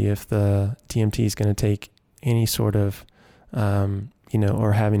quickly if the DMT is going to take any sort of,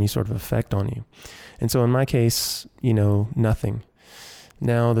 or have any sort of effect on you. And so in my case, nothing.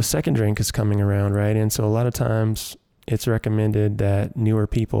 Now the second drink is coming around, right? And so a lot of times it's recommended that newer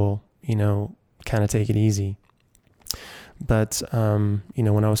people, kind of take it easy. But,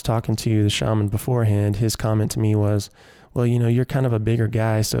 when I was talking to the shaman beforehand, his comment to me was, well, you're kind of a bigger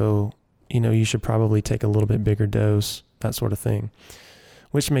guy, so, you should probably take a little bit bigger dose, that sort of thing,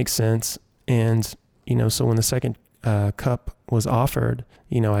 which makes sense. And, so when the second cup was offered,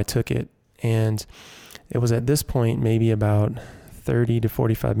 I took it, and it was at this point maybe about 30 to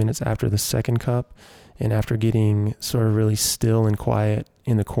 45 minutes after the second cup, and after getting sort of really still and quiet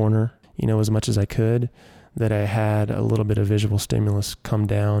in the corner, as much as I could, that I had a little bit of visual stimulus come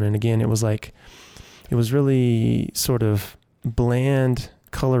down. And again, it was really sort of bland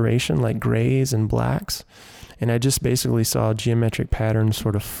coloration, like grays and blacks. And I just basically saw geometric patterns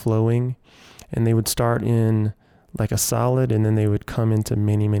sort of flowing, and they would start in like a solid, and then they would come into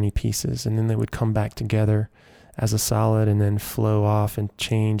many, many pieces, and then they would come back together as a solid and then flow off and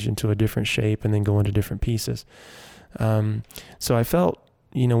change into a different shape and then go into different pieces. So I felt,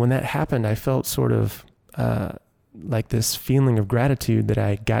 when that happened, I felt sort of like this feeling of gratitude that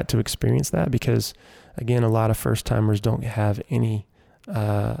I got to experience that, because again, a lot of first timers don't have any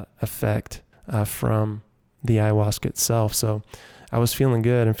effect from the ayahuasca itself. So I was feeling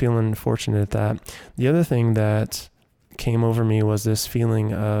good and feeling fortunate at that. The other thing that came over me was this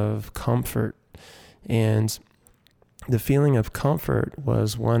feeling of comfort. And the feeling of comfort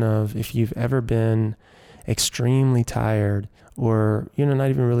was one of, if you've ever been extremely tired, or, not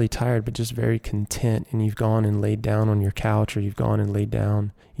even really tired, but just very content, and you've gone and laid down on your couch, or you've gone and laid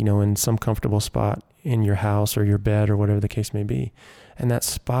down, in some comfortable spot in your house or your bed or whatever the case may be. And that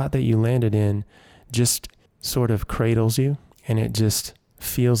spot that you landed in just sort of cradles you, and it just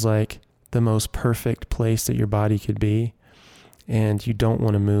feels like the most perfect place that your body could be. And you don't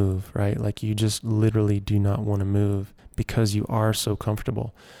want to move, right? Like you just literally do not want to move because you are so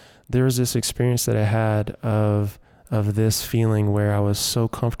comfortable. There was this experience that I had of this feeling where I was so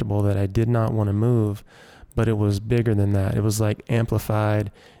comfortable that I did not want to move, but it was bigger than that. It was like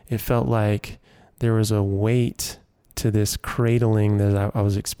amplified. It felt like there was a weight to this cradling that I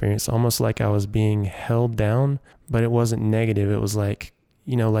was experiencing, almost like I was being held down, but it wasn't negative. It was like,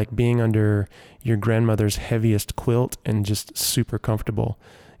 like being under your grandmother's heaviest quilt and just super comfortable.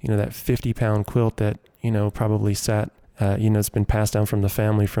 That 50-pound quilt that, probably sat, it's been passed down from the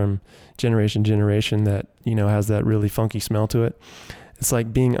family from generation to generation that, has that really funky smell to it. It's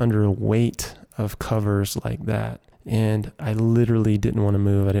like being under a weight of covers like that. And I literally didn't want to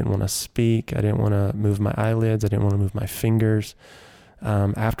move. I didn't want to speak. I didn't want to move my eyelids. I didn't want to move my fingers.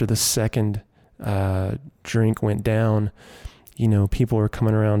 After the second drink went down, people were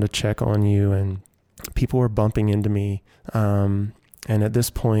coming around to check on you, and people were bumping into me. And at this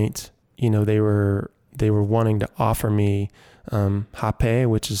point, they were wanting to offer me hape,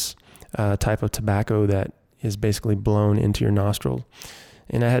 which is a type of tobacco that is basically blown into your nostril.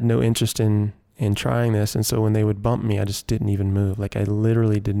 And I had no interest in trying this. And so when they would bump me, I just didn't even move. Like I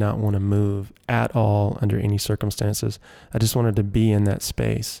literally did not want to move at all under any circumstances. I just wanted to be in that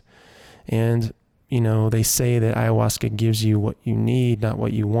space. And they say that ayahuasca gives you what you need, not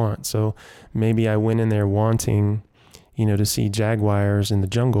what you want. So maybe I went in there wanting, to see jaguars in the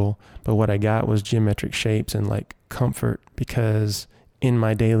jungle, but what I got was geometric shapes and like comfort, because in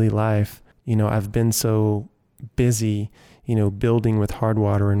my daily life, I've been so busy, building with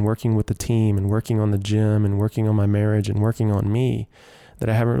Hardwater and working with the team and working on the gym and working on my marriage and working on me, that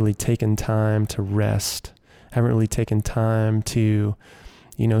I haven't really taken time to rest. I haven't really taken time to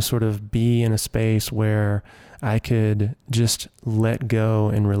sort of be in a space where I could just let go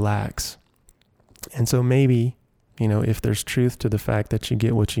and relax. And so maybe, if there's truth to the fact that you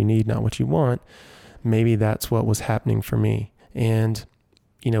get what you need, not what you want, maybe that's what was happening for me. And,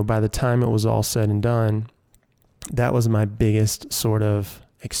 by the time it was all said and done, that was my biggest sort of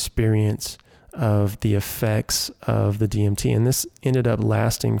experience of the effects of the DMT. And this ended up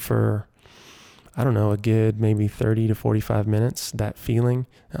lasting for, I don't know, a good maybe 30 to 45 minutes, that feeling.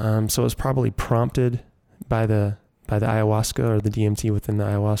 So it was probably prompted by the ayahuasca or the DMT within the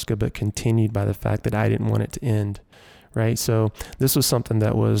ayahuasca, but continued by the fact that I didn't want it to end, right? So this was something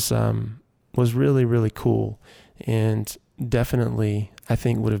that was really, really cool, and definitely I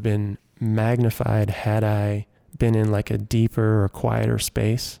think would have been magnified had I been in like a deeper or quieter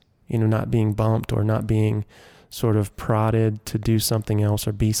space, not being bumped or not being sort of prodded to do something else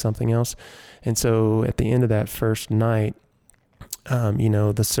or be something else. And so at the end of that first night,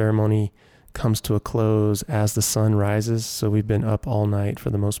 the ceremony comes to a close as the sun rises. So we've been up all night for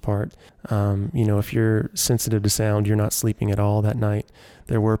the most part. If you're sensitive to sound, you're not sleeping at all that night.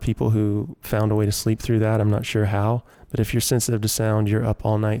 There were people who found a way to sleep through that. I'm not sure how, but if you're sensitive to sound, you're up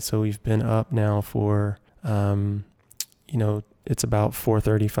all night. So we've been up now for, it's about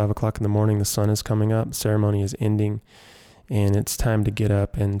 4:30, 5 o'clock in the morning. The sun is coming up, ceremony is ending, and it's time to get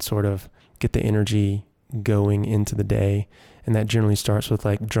up and sort of get the energy going into the day. And that generally starts with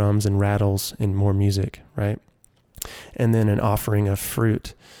like drums and rattles and more music, right? And then an offering of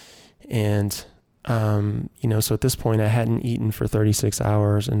fruit. And, so at this point I hadn't eaten for 36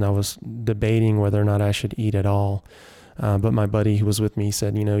 hours, and I was debating whether or not I should eat at all. But my buddy who was with me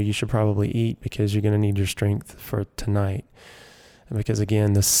said, you should probably eat because you're going to need your strength for tonight. And because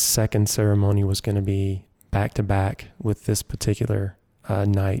again, the second ceremony was going to be back to back with this particular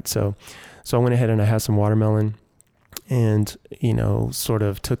night. So I went ahead and I had some watermelon and, sort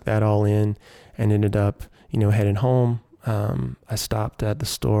of took that all in and ended up, heading home. I stopped at the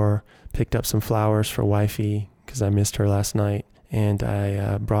store, picked up some flowers for wifey because I missed her last night. And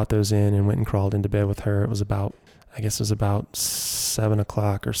I brought those in and went and crawled into bed with her. It was about 7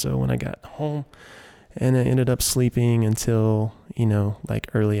 o'clock or so when I got home. And I ended up sleeping until, like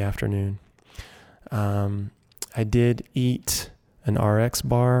early afternoon. I did eat an RX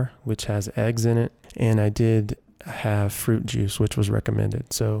bar, which has eggs in it, and I did have fruit juice, which was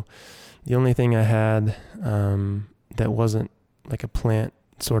recommended. So the only thing I had that wasn't like a plant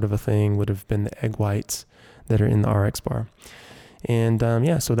sort of a thing would have been the egg whites that are in the RX bar. And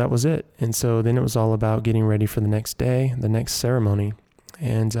so that was it. And so then it was all about getting ready for the next day, the next ceremony.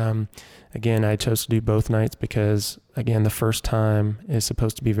 And again, I chose to do both nights because, again, the first time is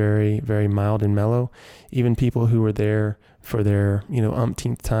supposed to be very, very mild and mellow. Even people who were there for their,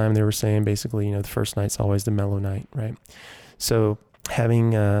 umpteenth time, they were saying basically, the first night's always the mellow night, right? So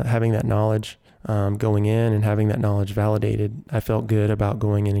having that knowledge going in and having that knowledge validated, I felt good about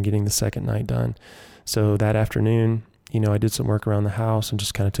going in and getting the second night done. So that afternoon, I did some work around the house and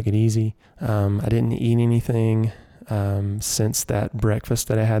just kind of took it easy. I didn't eat anything since that breakfast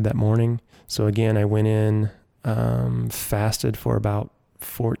that I had that morning. So again, I went in, fasted for about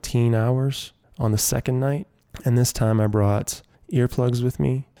 14 hours on the second night. And this time I brought earplugs with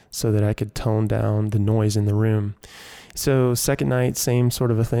me so that I could tone down the noise in the room. So second night, same sort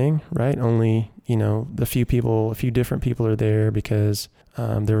of a thing, right? Only, a few different people are there because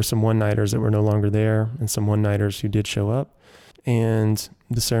there were some one-nighters that were no longer there and some one-nighters who did show up. And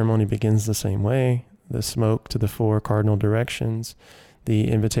the ceremony begins the same way. The smoke to the 4 cardinal directions. The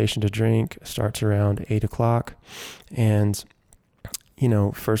invitation to drink starts around 8 o'clock. And,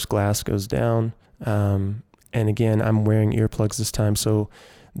 first glass goes down. And again, I'm wearing earplugs this time. So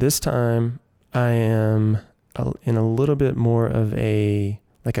this time I am in a little bit more of a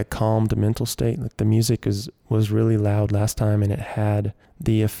calmed mental state. Like the music was really loud last time, and it had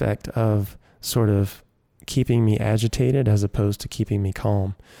the effect of sort of keeping me agitated as opposed to keeping me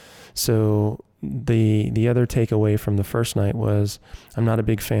calm. So the other takeaway from the first night was I'm not a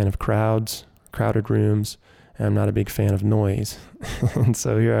big fan of crowded rooms, and I'm not a big fan of noise. And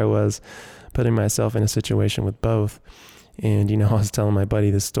so here I was putting myself in a situation with both. And, I was telling my buddy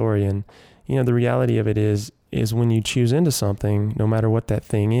this story, and, the reality of it is when you choose into something, no matter what that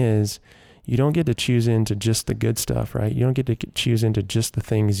thing is, you don't get to choose into just the good stuff, right? You don't get to choose into just the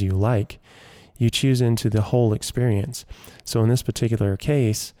things you like. You choose into the whole experience. So in this particular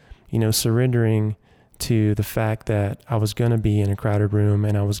case, surrendering to the fact that I was going to be in a crowded room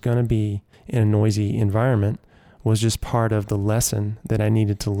and I was going to be in a noisy environment was just part of the lesson that I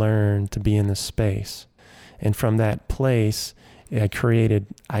needed to learn to be in this space. And from that place, I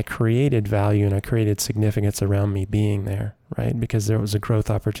created value and I created significance around me being there, right? Because there was a growth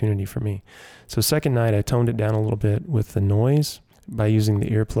opportunity for me. So second night, I toned it down a little bit with the noise by using the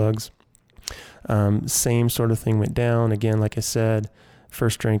earplugs. Same sort of thing went down. Again, like I said,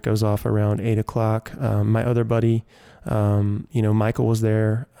 first drink goes off around 8 o'clock. My other buddy, Michael was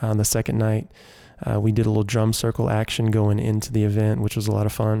there on the second night. We did a little drum circle action going into the event, which was a lot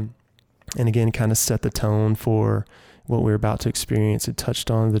of fun. And again, kind of set the tone for what we were about to experience. It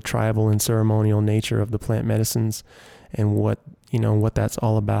touched on the tribal and ceremonial nature of the plant medicines and what that's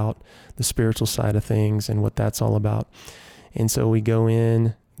all about, the spiritual side of things and what that's all about. And so we go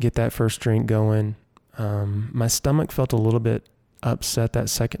in, get that first drink going. My stomach felt a little bit upset that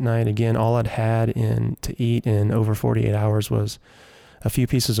second night. Again, all I'd had to eat in over 48 hours was a few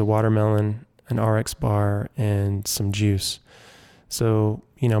pieces of watermelon, an RX bar, and some juice. So,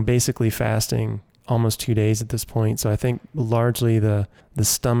 basically fasting almost 2 days at this point. So I think largely the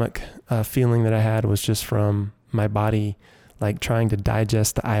stomach feeling that I had was just from my body, like trying to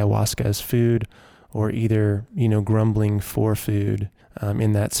digest the ayahuasca as food or either, grumbling for food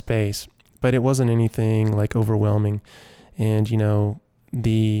in that space. But it wasn't anything like overwhelming. And,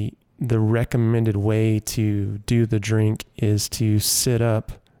 the recommended way to do the drink is to sit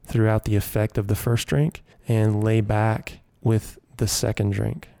up throughout the effect of the first drink and lay back with the second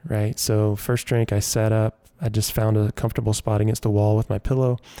drink, right? So first drink, I sat up. I just found a comfortable spot against the wall with my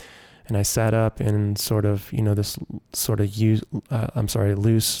pillow, and I sat up in sort of, this sort of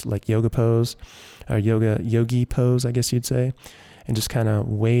loose like yoga pose, or yogi pose, I guess you'd say, and just kind of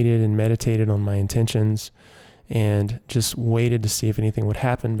waited and meditated on my intentions and just waited to see if anything would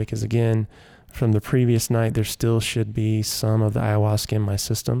happen. Because again, from the previous night, there still should be some of the ayahuasca in my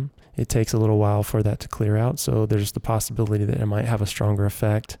system. It takes a little while for that to clear out. So there's the possibility that it might have a stronger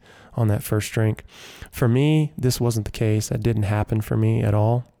effect on that first drink. For me, this wasn't the case. That didn't happen for me at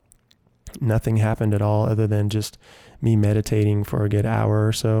all. Nothing happened at all other than just me meditating for a good hour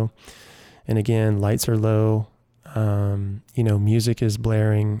or so. And again, lights are low. Music is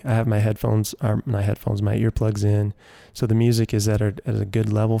blaring. I have my earplugs in. So the music is at a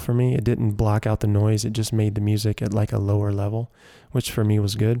good level for me. It didn't block out the noise. It just made the music at like a lower level, which for me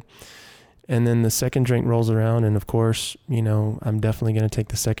was good. And then the second drink rolls around. And of course, I'm definitely going to take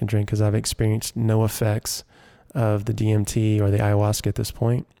the second drink because I've experienced no effects of the DMT or the ayahuasca at this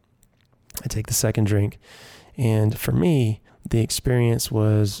point. I take the second drink. And for me, the experience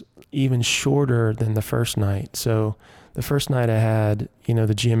was even shorter than the first night. So the first night I had,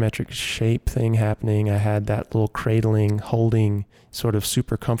 the geometric shape thing happening. I had that little cradling, holding, sort of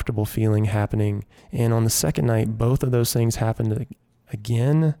super comfortable feeling happening. And on the second night, both of those things happened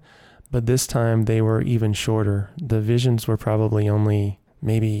again, but this time they were even shorter. The visions were probably only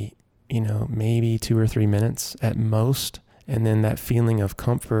maybe 2 or 3 minutes at most. And then that feeling of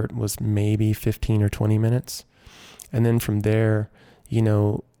comfort was maybe 15 or 20 minutes. And then from there,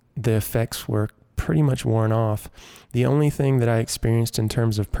 the effects were pretty much worn off. The only thing that I experienced in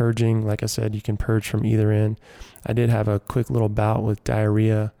terms of purging, like I said, you can purge from either end. I did have a quick little bout with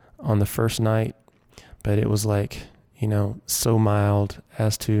diarrhea on the first night, but it was so mild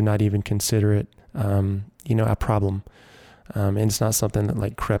as to not even consider it, a problem. And it's not something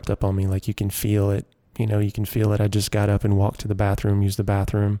that crept up on me. You can feel it, you can feel it. I just got up and walked to the bathroom, used the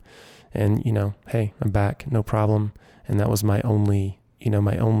bathroom, and, hey, I'm back, no problem. And that was my only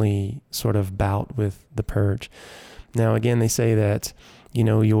sort of bout with the purge. Now, again, they say that,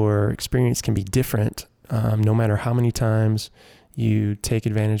 your experience can be different, no matter how many times you take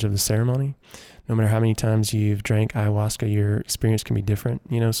advantage of the ceremony. No matter how many times you've drank ayahuasca, your experience can be different,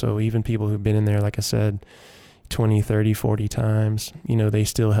 so even people who've been in there, like I said, 20, 30, 40 times, they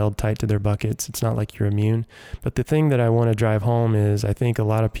still held tight to their buckets. It's not like you're immune. But the thing that I want to drive home is I think a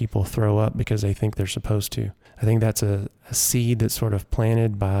lot of people throw up because they think they're supposed to. I think that's a seed that's sort of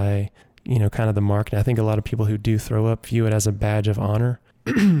planted by, kind of the market. I think a lot of people who do throw up view it as a badge of honor.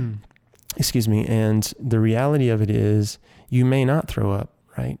 Excuse me. And the reality of it is you may not throw up,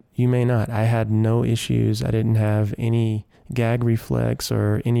 right? You may not. I had no issues. I didn't have any gag reflex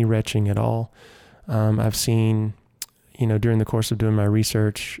or any retching at all. I've seen, during the course of doing my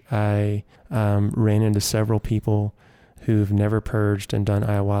research, I ran into several people who've never purged and done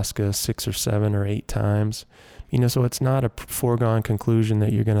ayahuasca 6 or 7 or 8 times. So it's not a foregone conclusion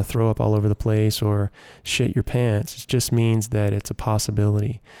that you're going to throw up all over the place or shit your pants. It just means that it's a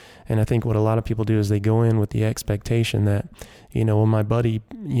possibility. And I think what a lot of people do is they go in with the expectation that, well, my buddy,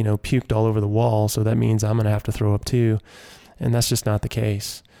 puked all over the wall, so that means I'm going to have to throw up too. And that's just not the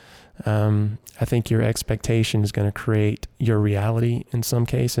case. I think your expectation is going to create your reality in some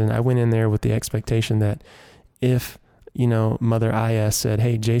case. And I went in there with the expectation that if, Mother Aya said,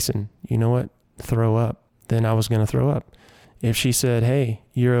 hey, Jason, you know what? Throw up. Then I was going to throw up. If she said, hey,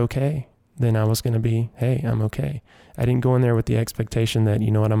 you're okay, then I was going to be, hey, I'm okay. I didn't go in there with the expectation that,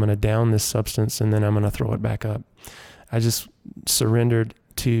 I'm going to down this substance and then I'm going to throw it back up. I just surrendered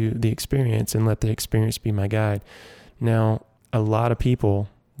to the experience and let the experience be my guide. Now, a lot of people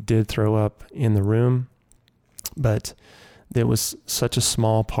did throw up in the room, but there was such a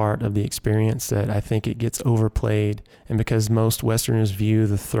small part of the experience that I think it gets overplayed. And because most Westerners view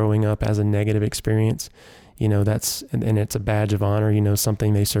the throwing up as a negative experience, and it's a badge of honor,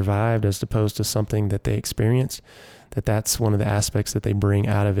 something they survived as opposed to something that they experienced, that's one of the aspects that they bring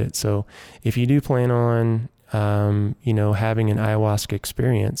out of it. So if you do plan on, having an ayahuasca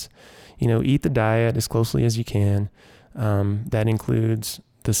experience, eat the diet as closely as you can. That includes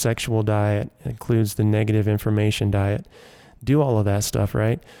the sexual diet, includes the negative information diet. Do all of that stuff,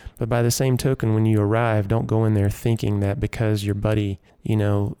 right? But by the same token, when you arrive, don't go in there thinking that because your buddy,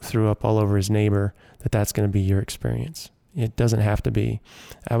 threw up all over his neighbor, that's going to be your experience. It doesn't have to be.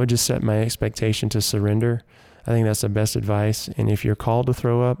 I would just set my expectation to surrender. I think that's the best advice. And if you're called to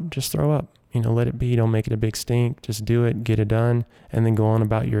throw up, just throw up. Let it be. Don't make it a big stink. Just do it, get it done, and then go on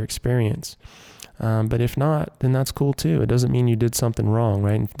about your experience. But if not, then that's cool too. It doesn't mean you did something wrong,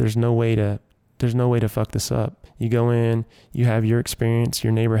 right? There's no way to fuck this up. You go in, you have your experience,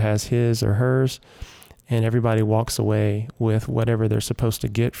 your neighbor has his or hers, and everybody walks away with whatever they're supposed to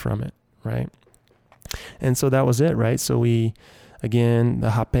get from it, right? And so that was it, right? So the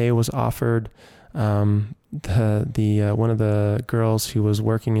hape was offered. One of the girls who was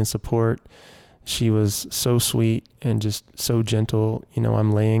working in support, she was so sweet and just so gentle.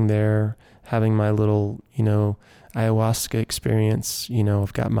 I'm laying there having my little, ayahuasca experience.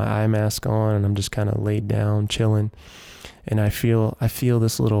 I've got my eye mask on and I'm just kind of laid down, chilling. And I feel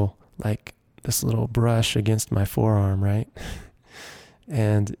this little brush against my forearm, right?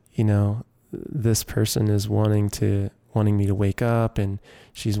 And, this person is wanting me to wake up, and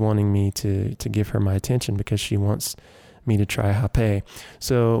she's wanting me to give her my attention because she wants me to try hape.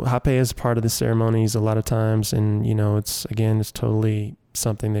 So hape is part of the ceremonies a lot of times, and it's totally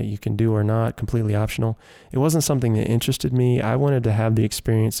something that you can do or not, completely optional. It wasn't something that interested me. I wanted to have the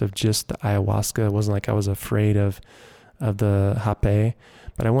experience of just the ayahuasca. It wasn't like I was afraid of hape,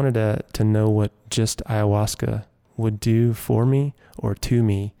 but I wanted to know what just ayahuasca would do for me or to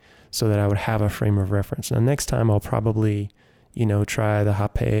me, so that I would have a frame of reference. Now, next time I'll probably, try the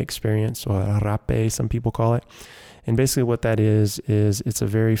hape experience, or rape, some people call it. And basically what that is it's a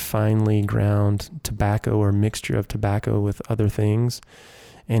very finely ground tobacco or mixture of tobacco with other things,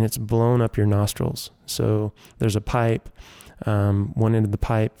 and it's blown up your nostrils. So there's a pipe. One end of the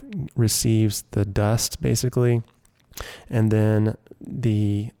pipe receives the dust, basically, and then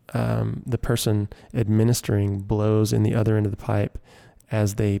the person administering blows in the other end of the pipe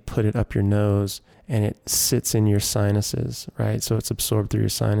as they put it up your nose, and it sits in your sinuses, right? So it's absorbed through your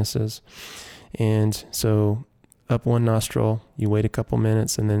sinuses. And so up one nostril, you wait a couple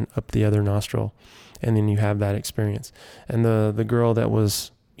minutes, and then up the other nostril, and then you have that experience. And the girl that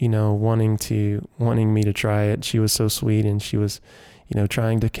was, wanting me to try it, she was so sweet, and she was,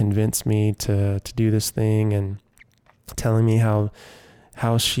 trying to convince me to do this thing, and telling me how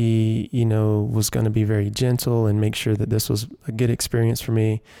she, was going to be very gentle and make sure that this was a good experience for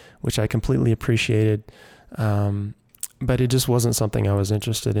me, which I completely appreciated. But it just wasn't something I was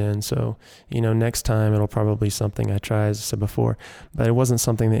interested in. So, next time it'll probably be something I try, as I said before, but it wasn't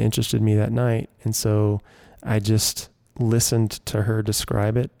something that interested me that night. And so I just listened to her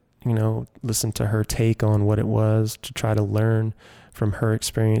describe it, listened to her take on what it was, to try to learn from her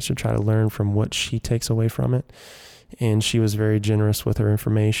experience, to try to learn from what she takes away from it. And she was very generous with her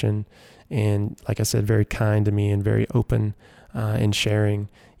information, and, like I said, very kind to me, and very open in sharing,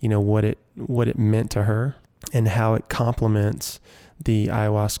 what it meant to her and how it complements the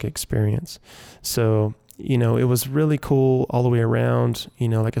ayahuasca experience. So, it was really cool all the way around.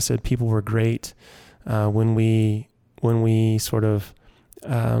 Like I said, people were great. When we sort of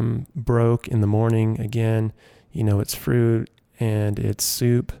broke in the morning again, it's fruit and it's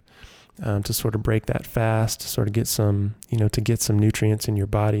soup. To sort of break that fast, to sort of get some, to get some nutrients in your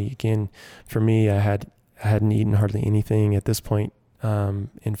body. Again, for me, I hadn't eaten hardly anything at this point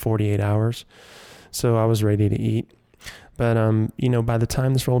in 48 hours. So I was ready to eat. But, by the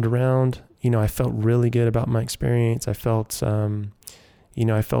time this rolled around, I felt really good about my experience. I felt,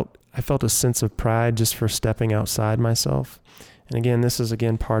 I felt a sense of pride just for stepping outside myself. And again, this is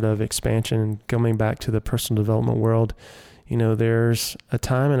part of expansion and coming back to the personal development world. There's a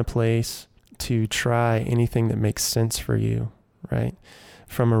time and a place to try anything that makes sense for you, right?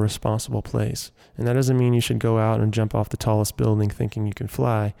 From a responsible place. And that doesn't mean you should go out and jump off the tallest building thinking you can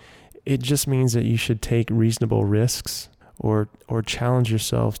fly. It just means that you should take reasonable risks or challenge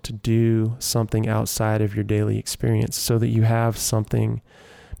yourself to do something outside of your daily experience, so that you have something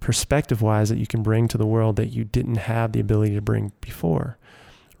perspective-wise that you can bring to the world that you didn't have the ability to bring before,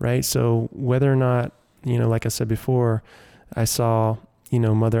 right? So whether or not, like I said before, I saw,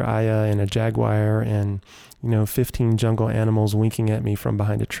 Mother Aya and a jaguar and, 15 jungle animals winking at me from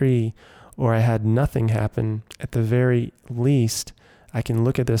behind a tree, or I had nothing happen, at the very least, I can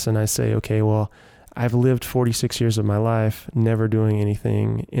look at this and I say, okay, well, I've lived 46 years of my life never doing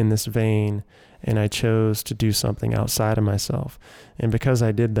anything in this vein, and I chose to do something outside of myself. And because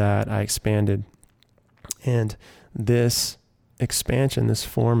I did that, I expanded. And this expansion, this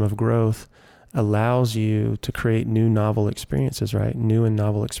form of growth, allows you to create new novel experiences, right? New and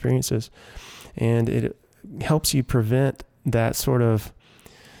novel experiences. And it helps you prevent that sort of,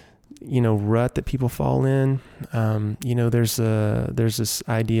 rut that people fall in. There's this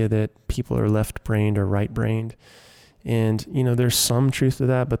idea that people are left-brained or right-brained. And, there's some truth to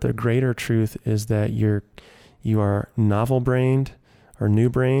that, but the greater truth is that you are novel-brained or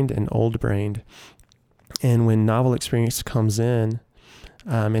new-brained and old-brained. And when novel experience comes in,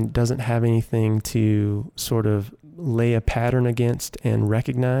 and doesn't have anything to sort of lay a pattern against and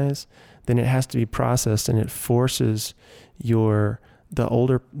recognize, then it has to be processed, and it forces the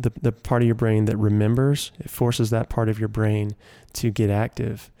part of your brain that remembers, it forces that part of your brain to get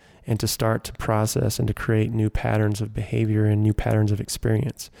active and to start to process and to create new patterns of behavior and new patterns of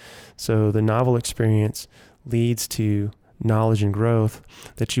experience. So the novel experience leads to knowledge and growth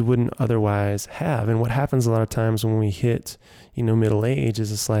that you wouldn't otherwise have. And what happens a lot of times when we hit, middle age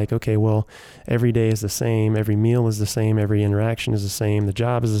is it's like, okay, well, every day is the same, every meal is the same, every interaction is the same, the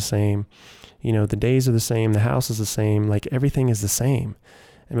job is the same, the days are the same, the house is the same, like everything is the same.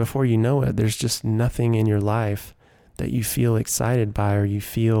 And before you know it, there's just nothing in your life that you feel excited by or you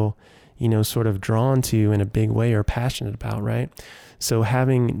feel, sort of drawn to in a big way or passionate about, right? So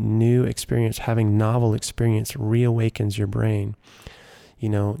having new experience, having novel experience reawakens your brain.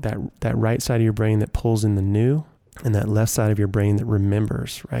 That right side of your brain that pulls in the new and that left side of your brain that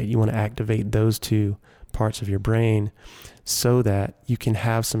remembers, right? You want to activate those two parts of your brain so that you can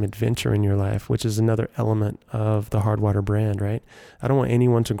have some adventure in your life, which is another element of the Hardwater brand, right? I don't want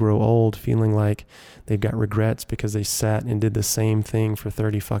anyone to grow old feeling like they've got regrets because they sat and did the same thing for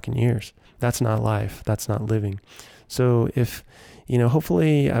 30 fucking years. That's not life. That's not living. So if,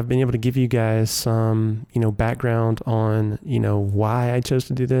 hopefully I've been able to give you guys some, background on, why I chose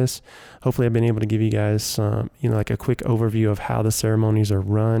to do this. Hopefully I've been able to give you guys some, like a quick overview of how the ceremonies are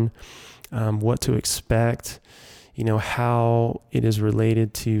run, what to expect, how it is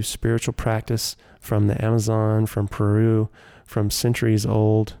related to spiritual practice from the Amazon, from Peru, from centuries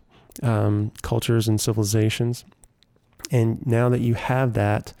old cultures and civilizations. And now that you have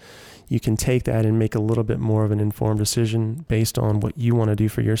that, you can take that and make a little bit more of an informed decision based on what you want to do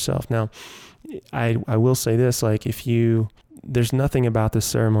for yourself. Now, I will say this, like there's nothing about this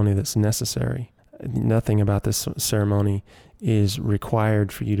ceremony that's necessary. Nothing about this ceremony is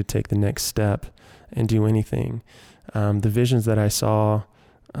required for you to take the next step and do anything. The visions that I saw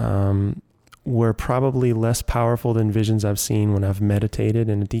were probably less powerful than visions I've seen when I've meditated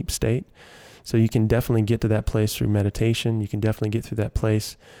in a deep state. So you can definitely get to that place through meditation. You can definitely get through that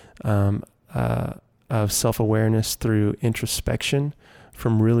place of self-awareness through introspection,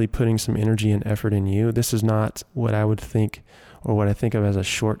 from really putting some energy and effort in you. This is not what I would think or what I think of as a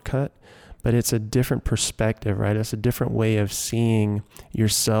shortcut, but it's a different perspective, right? It's a different way of seeing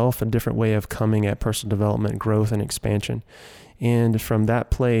yourself, a different way of coming at personal development, growth, and expansion. And from that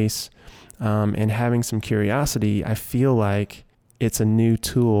place, and having some curiosity, I feel like it's a new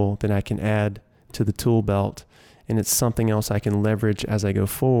tool that I can add to the tool belt, and it's something else I can leverage as I go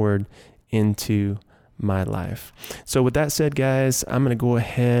forward into my life. So with that said, guys, I'm going to go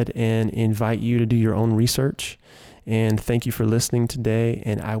ahead and invite you to do your own research. And thank you for listening today.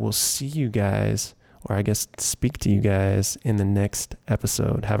 And I will see you guys, or I guess speak to you guys in the next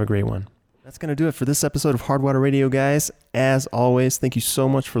episode. Have a great one. That's going to do it for this episode of Hardwater Radio, guys. As always, thank you so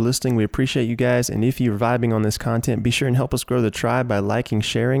much for listening. We appreciate you guys. And if you're vibing on this content, be sure and help us grow the tribe by liking,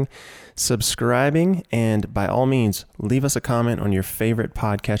 sharing, subscribing, and by all means, leave us a comment on your favorite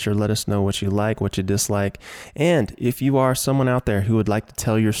podcatcher. Let us know what you like, what you dislike. And if you are someone out there who would like to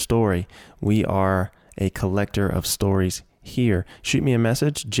tell your story, we are a collector of stories here. Shoot me a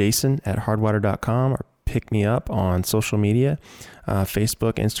message, jason@hardwater.com, or pick me up on social media,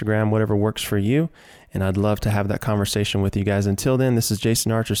 Facebook, Instagram, whatever works for you. And I'd love to have that conversation with you guys. Until then, this is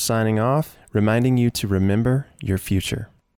Jason Archer signing off, reminding you to remember your future.